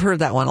 we've heard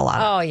that one a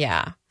lot. Oh,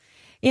 yeah.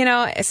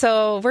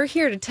 So we're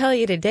here to tell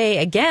you today,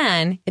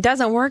 again, it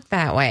doesn't work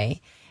that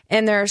way.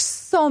 And there are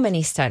so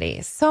many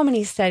studies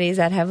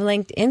that have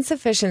linked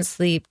insufficient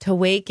sleep to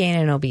weight gain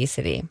and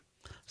obesity.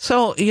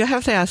 So you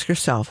have to ask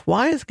yourself,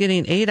 why is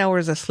getting 8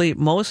 hours of sleep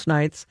most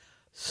nights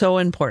so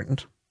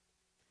important?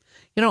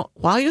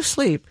 While you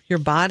sleep, your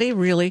body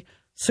really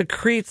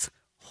secretes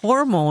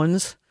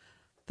hormones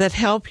that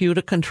help you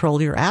to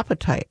control your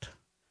appetite.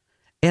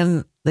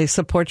 And they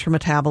support your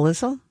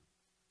metabolism.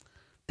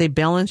 They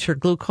balance your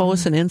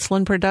glucose and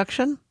insulin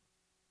production.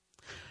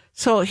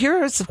 So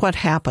here's what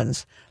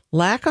happens.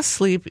 Lack of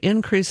sleep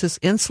increases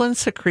insulin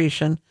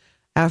secretion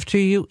after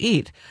you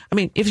eat. I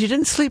mean, if you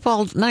didn't sleep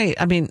all night,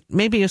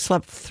 maybe you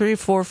slept 3,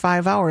 4,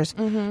 5 hours.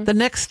 Mm-hmm. The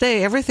next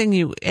day, everything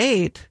you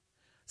ate,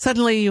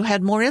 suddenly you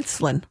had more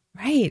insulin.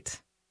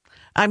 Right.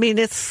 I mean,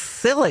 it's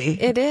silly.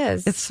 It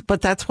is.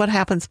 But that's what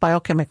happens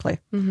biochemically.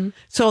 Mm-hmm.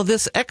 So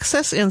this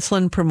excess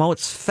insulin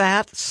promotes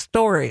fat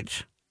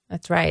storage.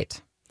 That's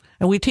right.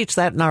 And we teach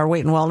that in our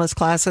weight and wellness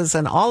classes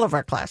and all of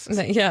our classes.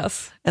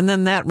 Yes. And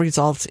then that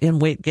results in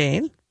weight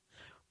gain,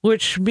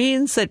 which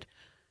means that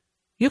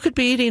you could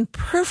be eating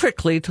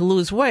perfectly to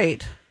lose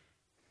weight.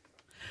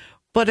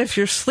 But if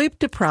you're sleep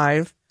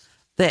deprived,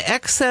 the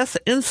excess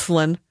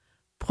insulin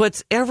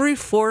puts every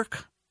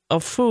fork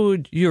of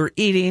food you're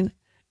eating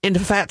into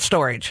fat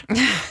storage.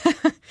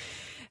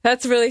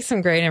 That's really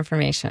some great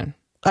information.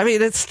 I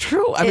mean, it's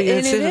true. I mean,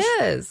 it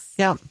is.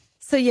 Yeah.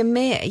 So you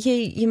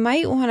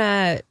might want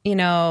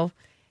to,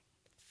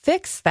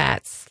 fix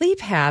that sleep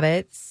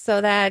habit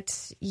so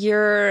that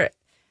your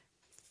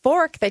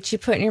fork that you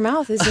put in your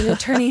mouth isn't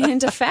turning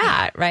into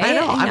fat, right?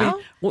 I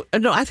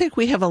know. I think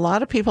we have a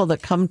lot of people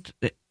that come,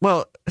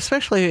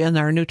 especially in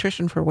our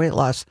nutrition for weight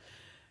loss,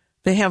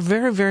 they have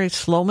very, very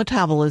slow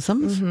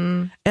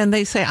metabolisms, and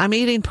they say, I'm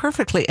eating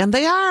perfectly, and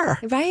they are.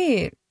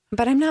 Right.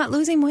 But I'm not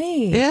losing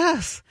weight.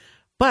 Yes.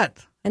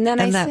 And then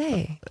I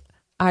say,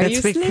 are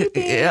you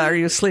sleeping? Are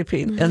you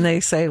sleeping? And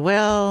they say,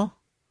 well,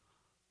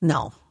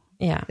 no.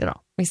 Yeah.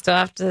 We still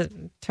have to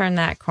turn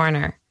that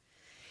corner.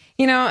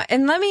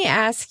 And let me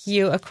ask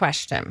you a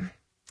question.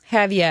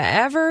 Have you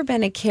ever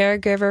been a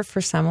caregiver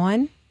for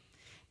someone,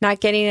 not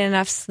getting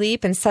enough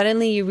sleep, and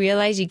suddenly you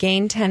realize you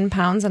gained 10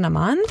 pounds in a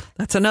month?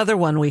 That's another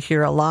one we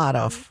hear a lot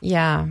of.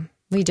 Yeah,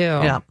 we do.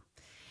 Yeah.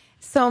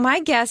 So my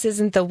guess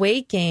isn't the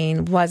weight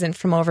gain wasn't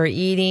from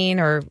overeating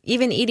or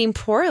even eating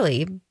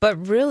poorly,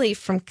 but really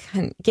from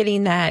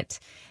getting that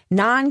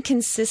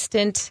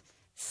non-consistent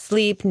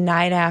sleep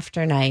night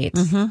after night.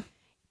 Mm-hmm.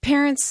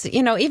 Parents,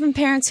 even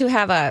parents who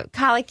have a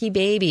colicky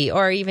baby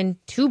or even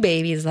two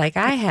babies like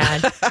I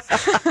had,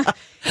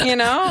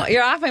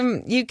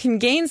 you can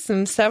gain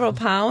several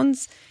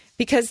pounds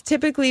because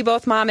typically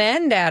both mom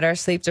and dad are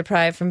sleep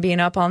deprived from being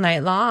up all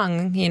night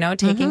long,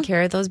 taking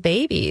care of those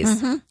babies.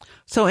 Mm-hmm.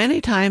 So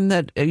anytime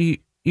that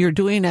you're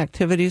doing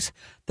activities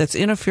that's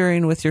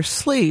interfering with your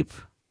sleep,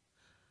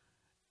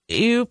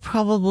 you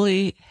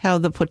probably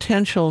have the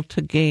potential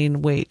to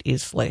gain weight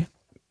easily.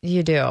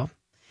 You do.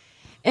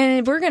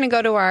 And we're going to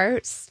go to our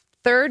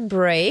third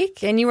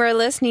break, and you are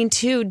listening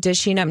to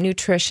Dishing Up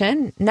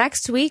Nutrition.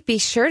 Next week, be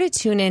sure to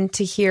tune in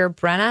to hear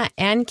Brenna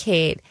and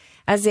Kate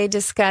as they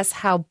discuss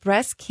how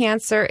breast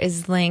cancer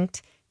is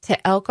linked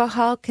to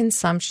alcohol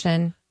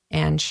consumption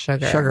and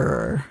sugar.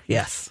 Sugar,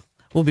 yes.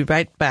 We'll be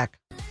right back.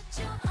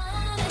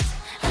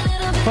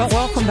 Well,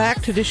 welcome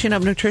back to Dishing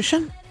Up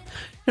Nutrition.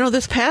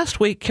 This past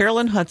week,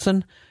 Carolyn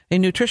Hudson, a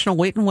nutritional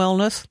weight and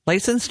wellness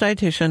licensed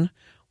dietitian,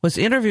 was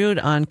interviewed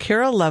on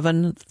KARE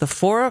 11, the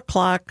 4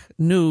 o'clock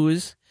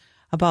news,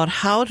 about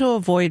how to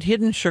avoid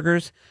hidden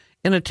sugars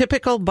in a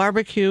typical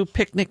barbecue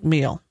picnic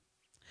meal.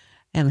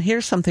 And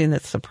here's something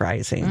that's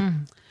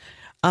surprising.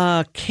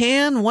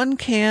 One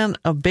can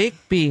of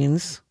baked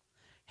beans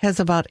has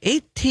about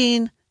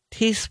 18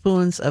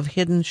 teaspoons of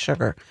hidden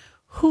sugar.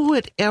 Who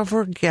would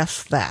ever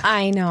guess that?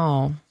 I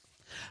know.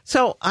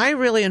 So I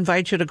really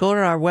invite you to go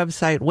to our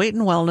website,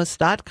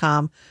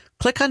 weightandwellness.com,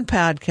 click on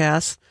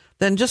podcasts,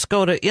 then just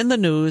go to In the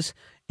News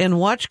and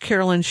watch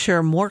Carolyn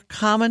share more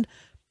common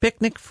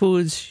picnic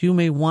foods you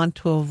may want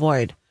to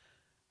avoid.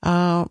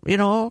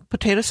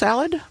 Potato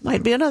salad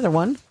might be another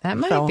one. That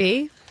might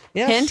be.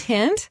 Yes.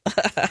 Hint, hint.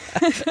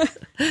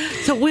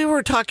 So we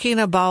were talking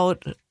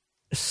about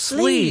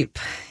sleep.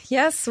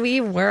 Yes,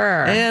 we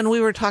were. And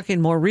we were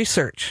talking more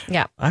research.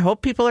 Yeah. I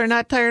hope people are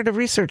not tired of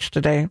research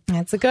today.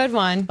 That's a good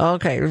one.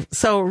 Okay.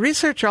 So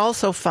research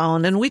also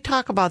found, and we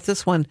talk about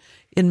this one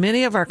in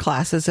many of our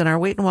classes, in our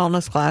weight and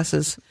wellness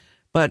classes,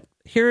 but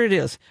here it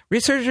is.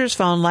 Researchers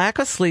found lack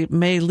of sleep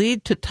may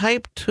lead to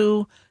type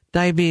 2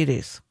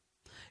 diabetes.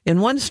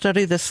 In one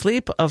study, the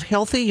sleep of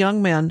healthy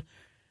young men,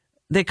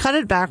 they cut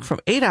it back from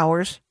 8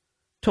 hours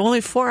to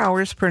only 4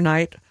 hours per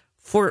night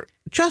for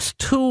just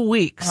 2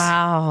 weeks.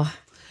 Wow.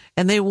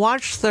 And they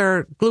watched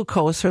their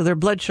glucose or their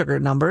blood sugar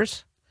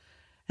numbers.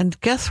 And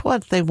guess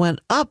what? They went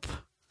up.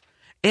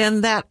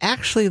 And that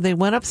actually, they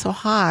went up so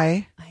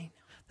high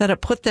that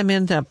it put them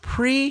into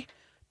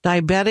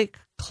pre-diabetic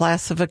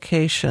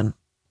classification.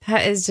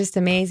 That is just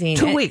amazing.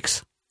 2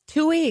 weeks.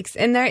 2 weeks.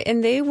 And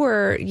they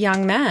were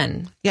young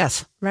men.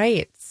 Yes.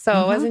 Right.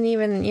 So it wasn't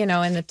even,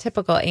 in the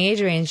typical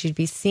age range, you'd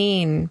be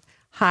seeing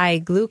high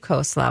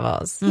glucose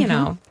levels,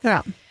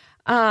 Yeah.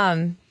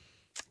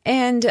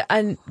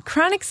 And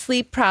chronic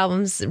sleep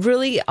problems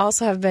really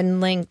also have been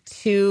linked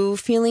to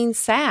feeling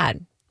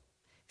sad,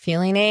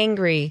 feeling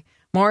angry,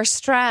 more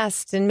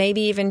stressed, and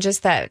maybe even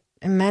just that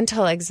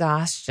mental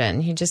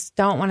exhaustion. You just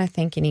don't want to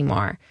think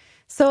anymore.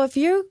 So if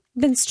you've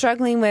been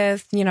struggling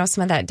with,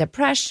 some of that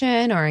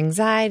depression or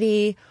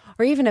anxiety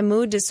or even a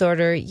mood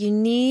disorder, you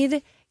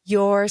need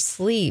your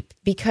sleep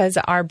because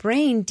our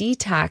brain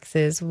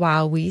detoxes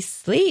while we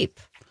sleep.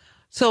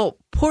 So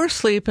poor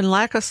sleep and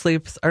lack of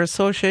sleep are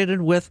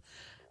associated with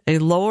a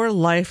lower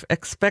life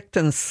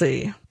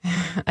expectancy.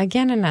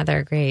 Again,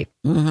 another great.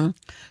 Mm-hmm.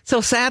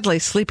 So sadly,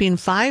 sleeping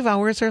 5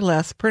 hours or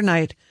less per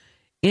night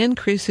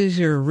increases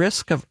your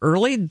risk of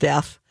early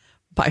death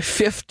by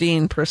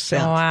 15%.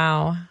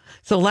 Wow.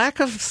 So lack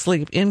of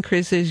sleep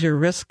increases your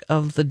risk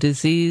of the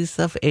disease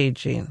of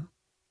aging.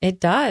 It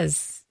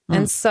does.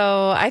 And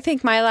so I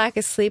think my lack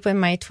of sleep when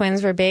my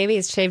twins were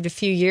babies shaved a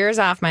few years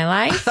off my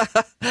life.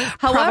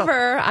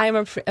 However, I'm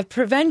a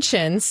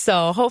prevention,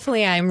 so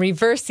hopefully I'm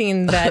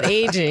reversing that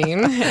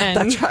aging.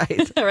 And, That's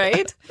right.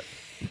 Right?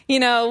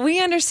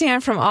 We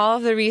understand from all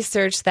of the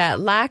research that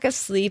lack of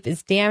sleep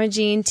is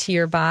damaging to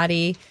your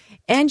body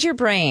and your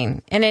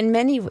brain, and in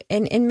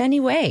many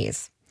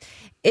ways.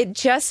 It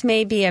just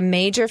may be a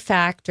major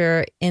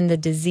factor in the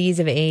disease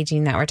of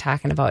aging that we're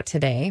talking about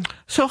today.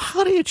 So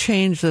how do you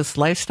change this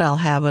lifestyle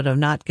habit of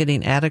not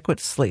getting adequate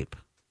sleep,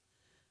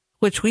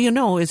 which we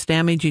know is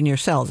damaging your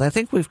cells? I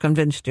think we've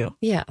convinced you.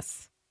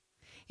 Yes.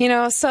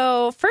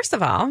 So first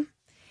of all,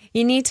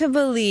 you need to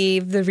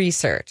believe the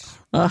research.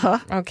 Uh-huh.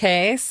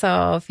 Okay,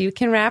 so if you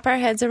can wrap our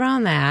heads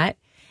around that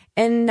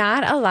and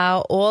not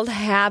allow old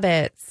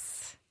habits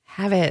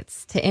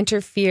to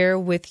interfere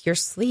with your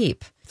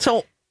sleep.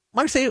 So,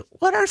 Marcy,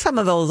 what are some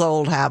of those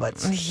old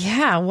habits?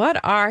 Yeah,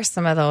 what are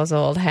some of those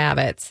old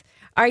habits?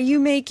 Are you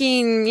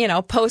making,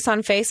 posts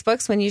on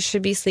Facebooks when you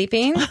should be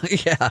sleeping?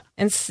 Yeah.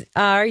 And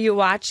are you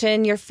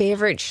watching your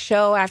favorite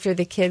show after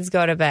the kids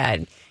go to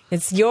bed?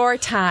 It's your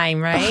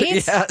time, right?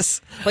 Yes.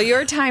 Well,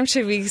 your time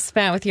should be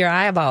spent with your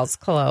eyeballs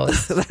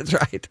closed. That's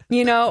right.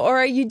 Or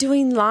are you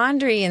doing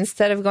laundry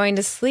instead of going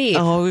to sleep?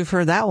 Oh, we've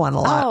heard that one a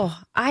lot. Oh,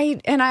 I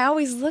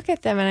always look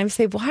at them and I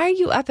say, why are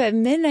you up at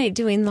midnight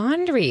doing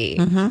laundry?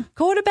 Mm-hmm.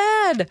 Go to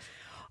bed.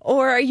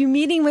 Or are you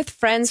meeting with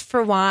friends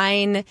for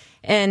wine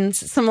and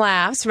some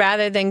laughs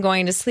rather than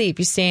going to sleep?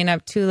 You're staying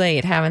up too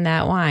late having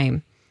that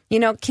wine.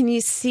 Can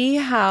you see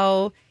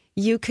how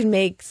you can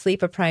make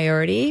sleep a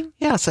priority?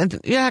 Yes. And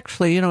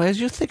actually,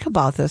 as you think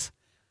about this,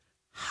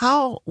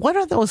 what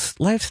are those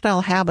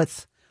lifestyle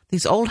habits,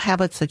 these old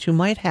habits that you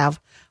might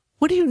have?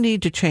 What do you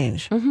need to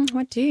change? Mm-hmm.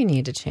 What do you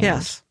need to change?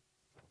 Yes.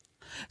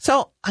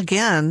 So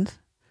again,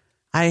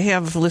 I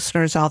have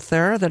listeners out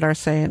there that are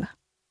saying,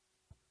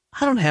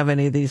 I don't have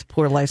any of these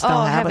poor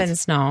lifestyle habits. Oh,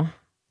 heavens, no.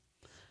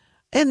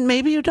 And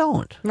maybe you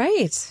don't.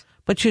 Right.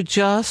 But you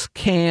just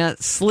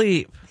can't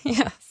sleep.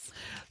 Yes.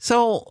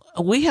 So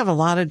we have a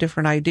lot of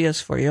different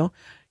ideas for you.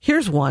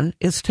 Here's one,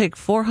 is take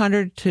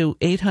 400 to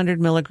 800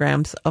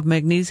 milligrams of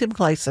magnesium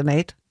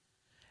glycinate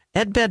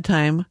at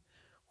bedtime,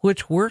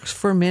 which works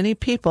for many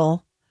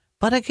people,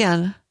 but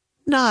again,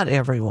 not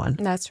everyone.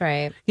 That's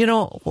right.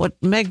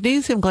 What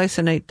magnesium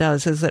glycinate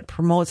does is it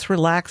promotes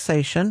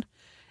relaxation,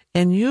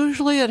 and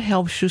usually it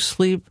helps you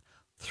sleep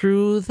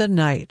through the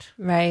night.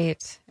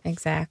 Right,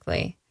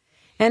 exactly.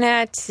 And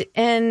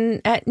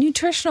at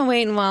Nutritional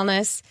Weight and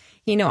Wellness,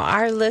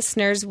 our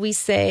listeners, we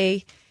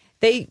say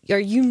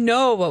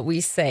what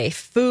we say,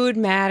 food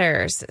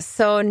matters.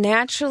 So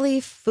naturally,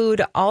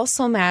 food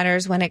also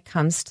matters when it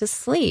comes to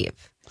sleep.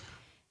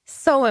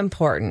 So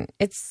important.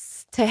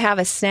 It's to have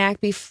a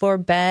snack before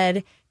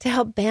bed to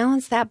help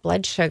balance that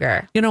blood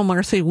sugar.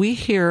 Marcy, we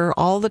hear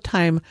all the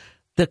time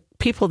the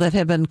people that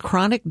have been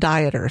chronic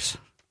dieters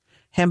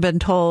have been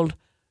told,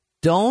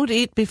 don't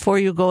eat before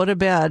you go to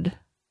bed.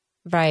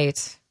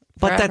 Right.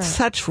 But that's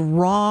such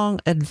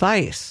wrong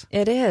advice.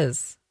 It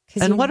is.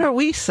 And what are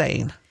we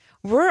saying?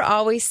 We're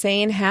always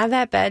saying have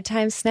that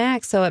bedtime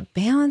snack so it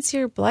balances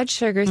your blood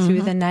sugar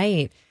through the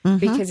night. Mm-hmm.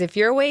 Because if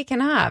you're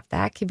waking up,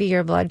 that could be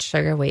your blood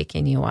sugar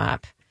waking you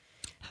up.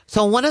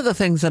 So one of the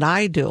things that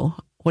I do,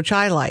 which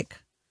I like,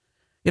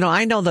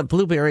 I know that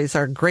blueberries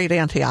are great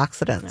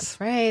antioxidants.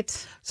 That's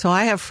right. So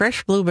I have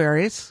fresh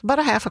blueberries, about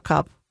a half a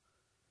cup,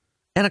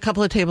 and a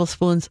couple of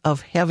tablespoons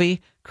of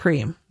heavy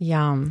cream.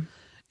 Yum.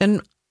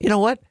 And you know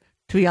what?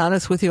 To be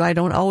honest with you, I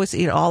don't always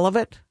eat all of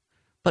it,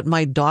 but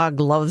my dog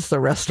loves the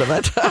rest of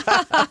it.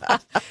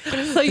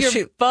 So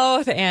you're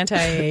both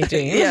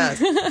anti-aging.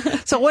 Yes.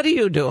 So what do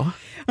you do?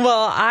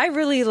 Well, I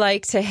really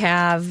like to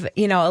have,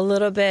 a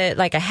little bit,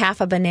 like a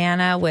half a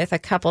banana with a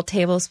couple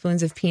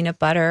tablespoons of peanut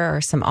butter or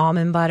some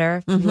almond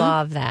butter. Mm-hmm.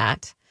 Love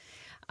that.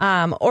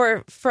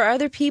 Or for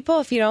other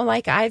people, if you don't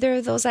like either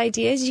of those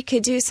ideas, you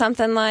could do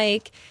something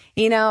like,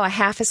 a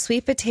half a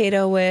sweet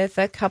potato with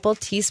a couple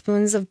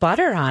teaspoons of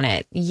butter on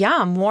it.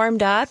 Yum,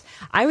 warmed up.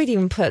 I would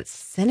even put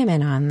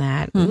cinnamon on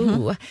that.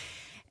 Mm-hmm.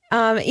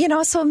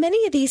 Ooh. So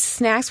many of these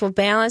snacks will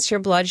balance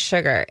your blood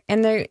sugar,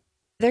 and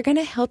they're going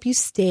to help you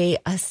stay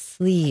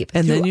asleep.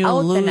 And then you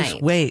lose the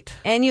night. weight.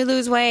 And you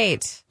lose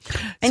weight.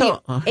 And you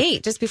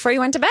ate just before you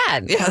went to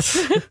bed. Yes.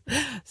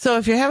 So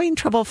if you're having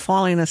trouble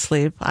falling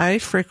asleep, I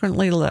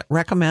frequently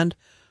recommend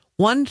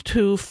 1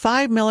 to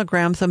 5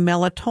 milligrams of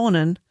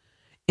melatonin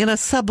in a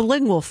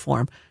sublingual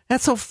form.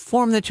 That's a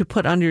form that you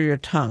put under your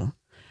tongue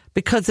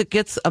because it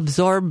gets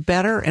absorbed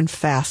better and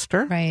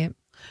faster. Right.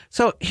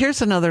 So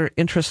here's another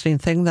interesting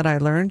thing that I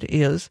learned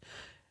is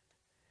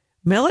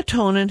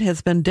melatonin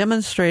has been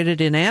demonstrated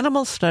in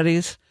animal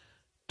studies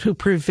to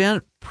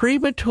prevent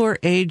premature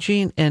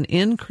aging and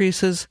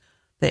increases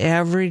the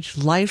average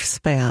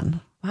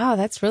lifespan. Wow,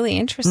 that's really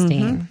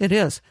interesting. Mm-hmm, it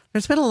is.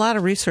 There's been a lot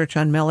of research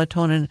on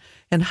melatonin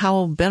and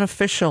how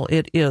beneficial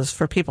it is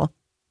for people.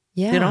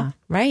 Yeah,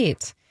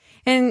 right.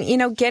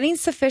 And, getting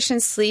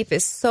sufficient sleep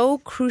is so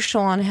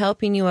crucial in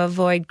helping you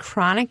avoid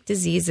chronic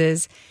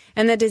diseases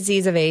and the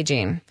disease of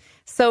aging.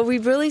 So we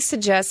really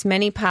suggest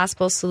many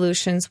possible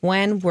solutions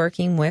when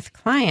working with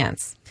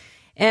clients.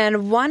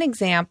 And one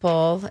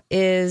example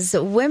is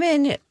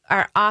women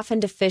are often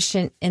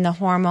deficient in the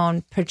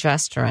hormone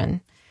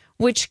progesterone,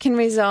 which can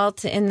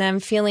result in them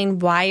feeling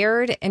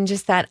wired and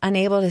just that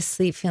unable to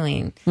sleep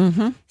feeling.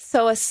 Mm-hmm.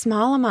 So a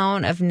small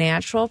amount of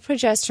natural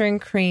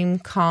progesterone cream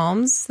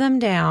calms them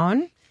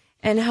down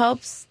and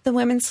helps the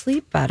women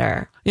sleep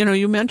better.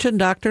 You mentioned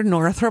Dr.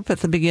 Northrup at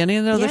the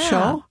beginning of the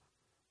show.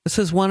 This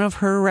is one of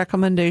her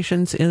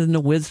recommendations in the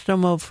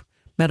wisdom of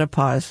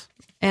menopause.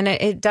 And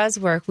it does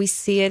work. We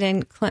see it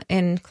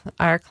in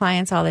our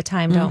clients all the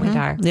time, don't we,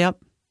 Dar? Yep.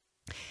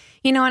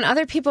 And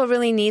other people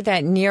really need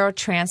that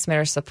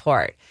neurotransmitter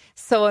support.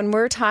 So when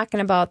we're talking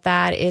about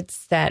that,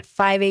 it's that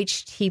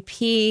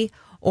 5-HTP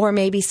or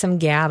maybe some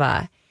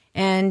GABA.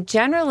 And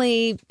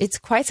generally, it's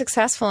quite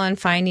successful in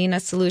finding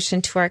a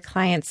solution to our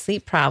clients'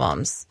 sleep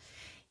problems.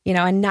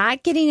 And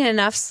not getting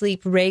enough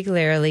sleep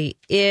regularly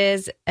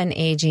is an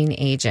aging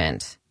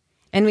agent.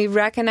 And we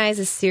recognize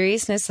the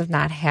seriousness of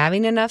not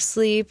having enough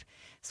sleep.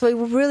 So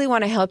we really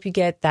want to help you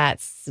get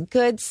that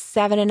good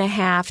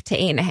 7.5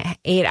 to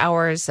 8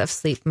 hours of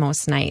sleep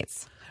most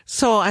nights.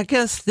 So I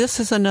guess this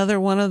is another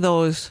one of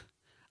those,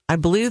 I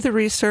believe the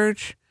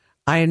research,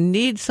 I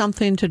need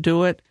something to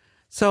do it.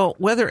 So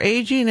whether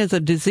aging is a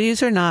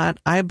disease or not,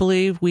 I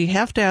believe we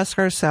have to ask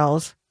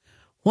ourselves,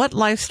 what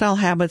lifestyle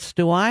habits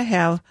do I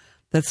have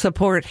that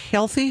support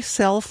healthy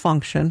cell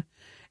function,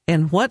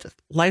 and what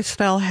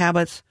lifestyle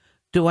habits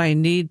do I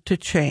need to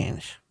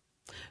change?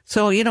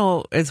 So,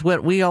 it's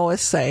what we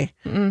always say,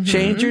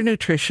 change your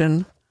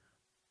nutrition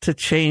to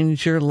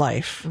change your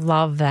life.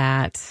 Love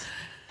that.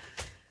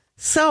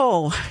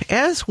 So,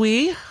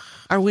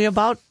 are we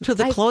about to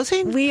the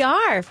closing? We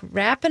are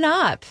wrapping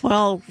up.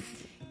 Well,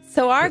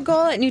 so our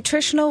goal at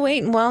Nutritional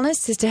Weight and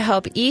Wellness is to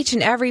help each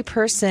and every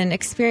person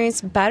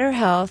experience better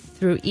health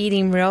through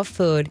eating real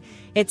food.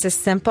 It's a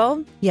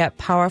simple yet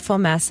powerful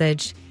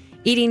message.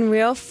 Eating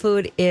real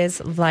food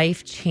is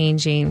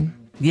life-changing.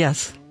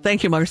 Yes.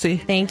 Thank you, Marcy.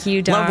 Thank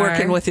you, Dar. Love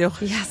working with you.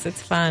 Yes,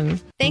 it's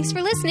fun. Thanks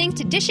for listening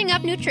to Dishing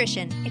Up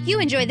Nutrition. If you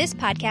enjoy this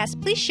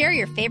podcast, please share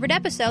your favorite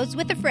episodes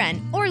with a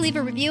friend or leave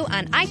a review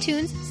on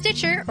iTunes,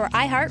 Stitcher, or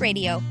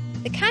iHeartRadio.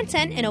 The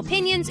content and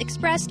opinions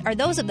expressed are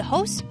those of the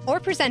hosts or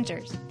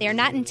presenters. They are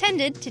not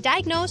intended to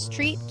diagnose,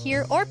 treat,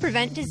 cure, or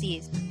prevent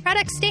disease.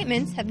 Product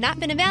statements have not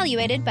been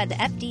evaluated by the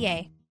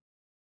FDA.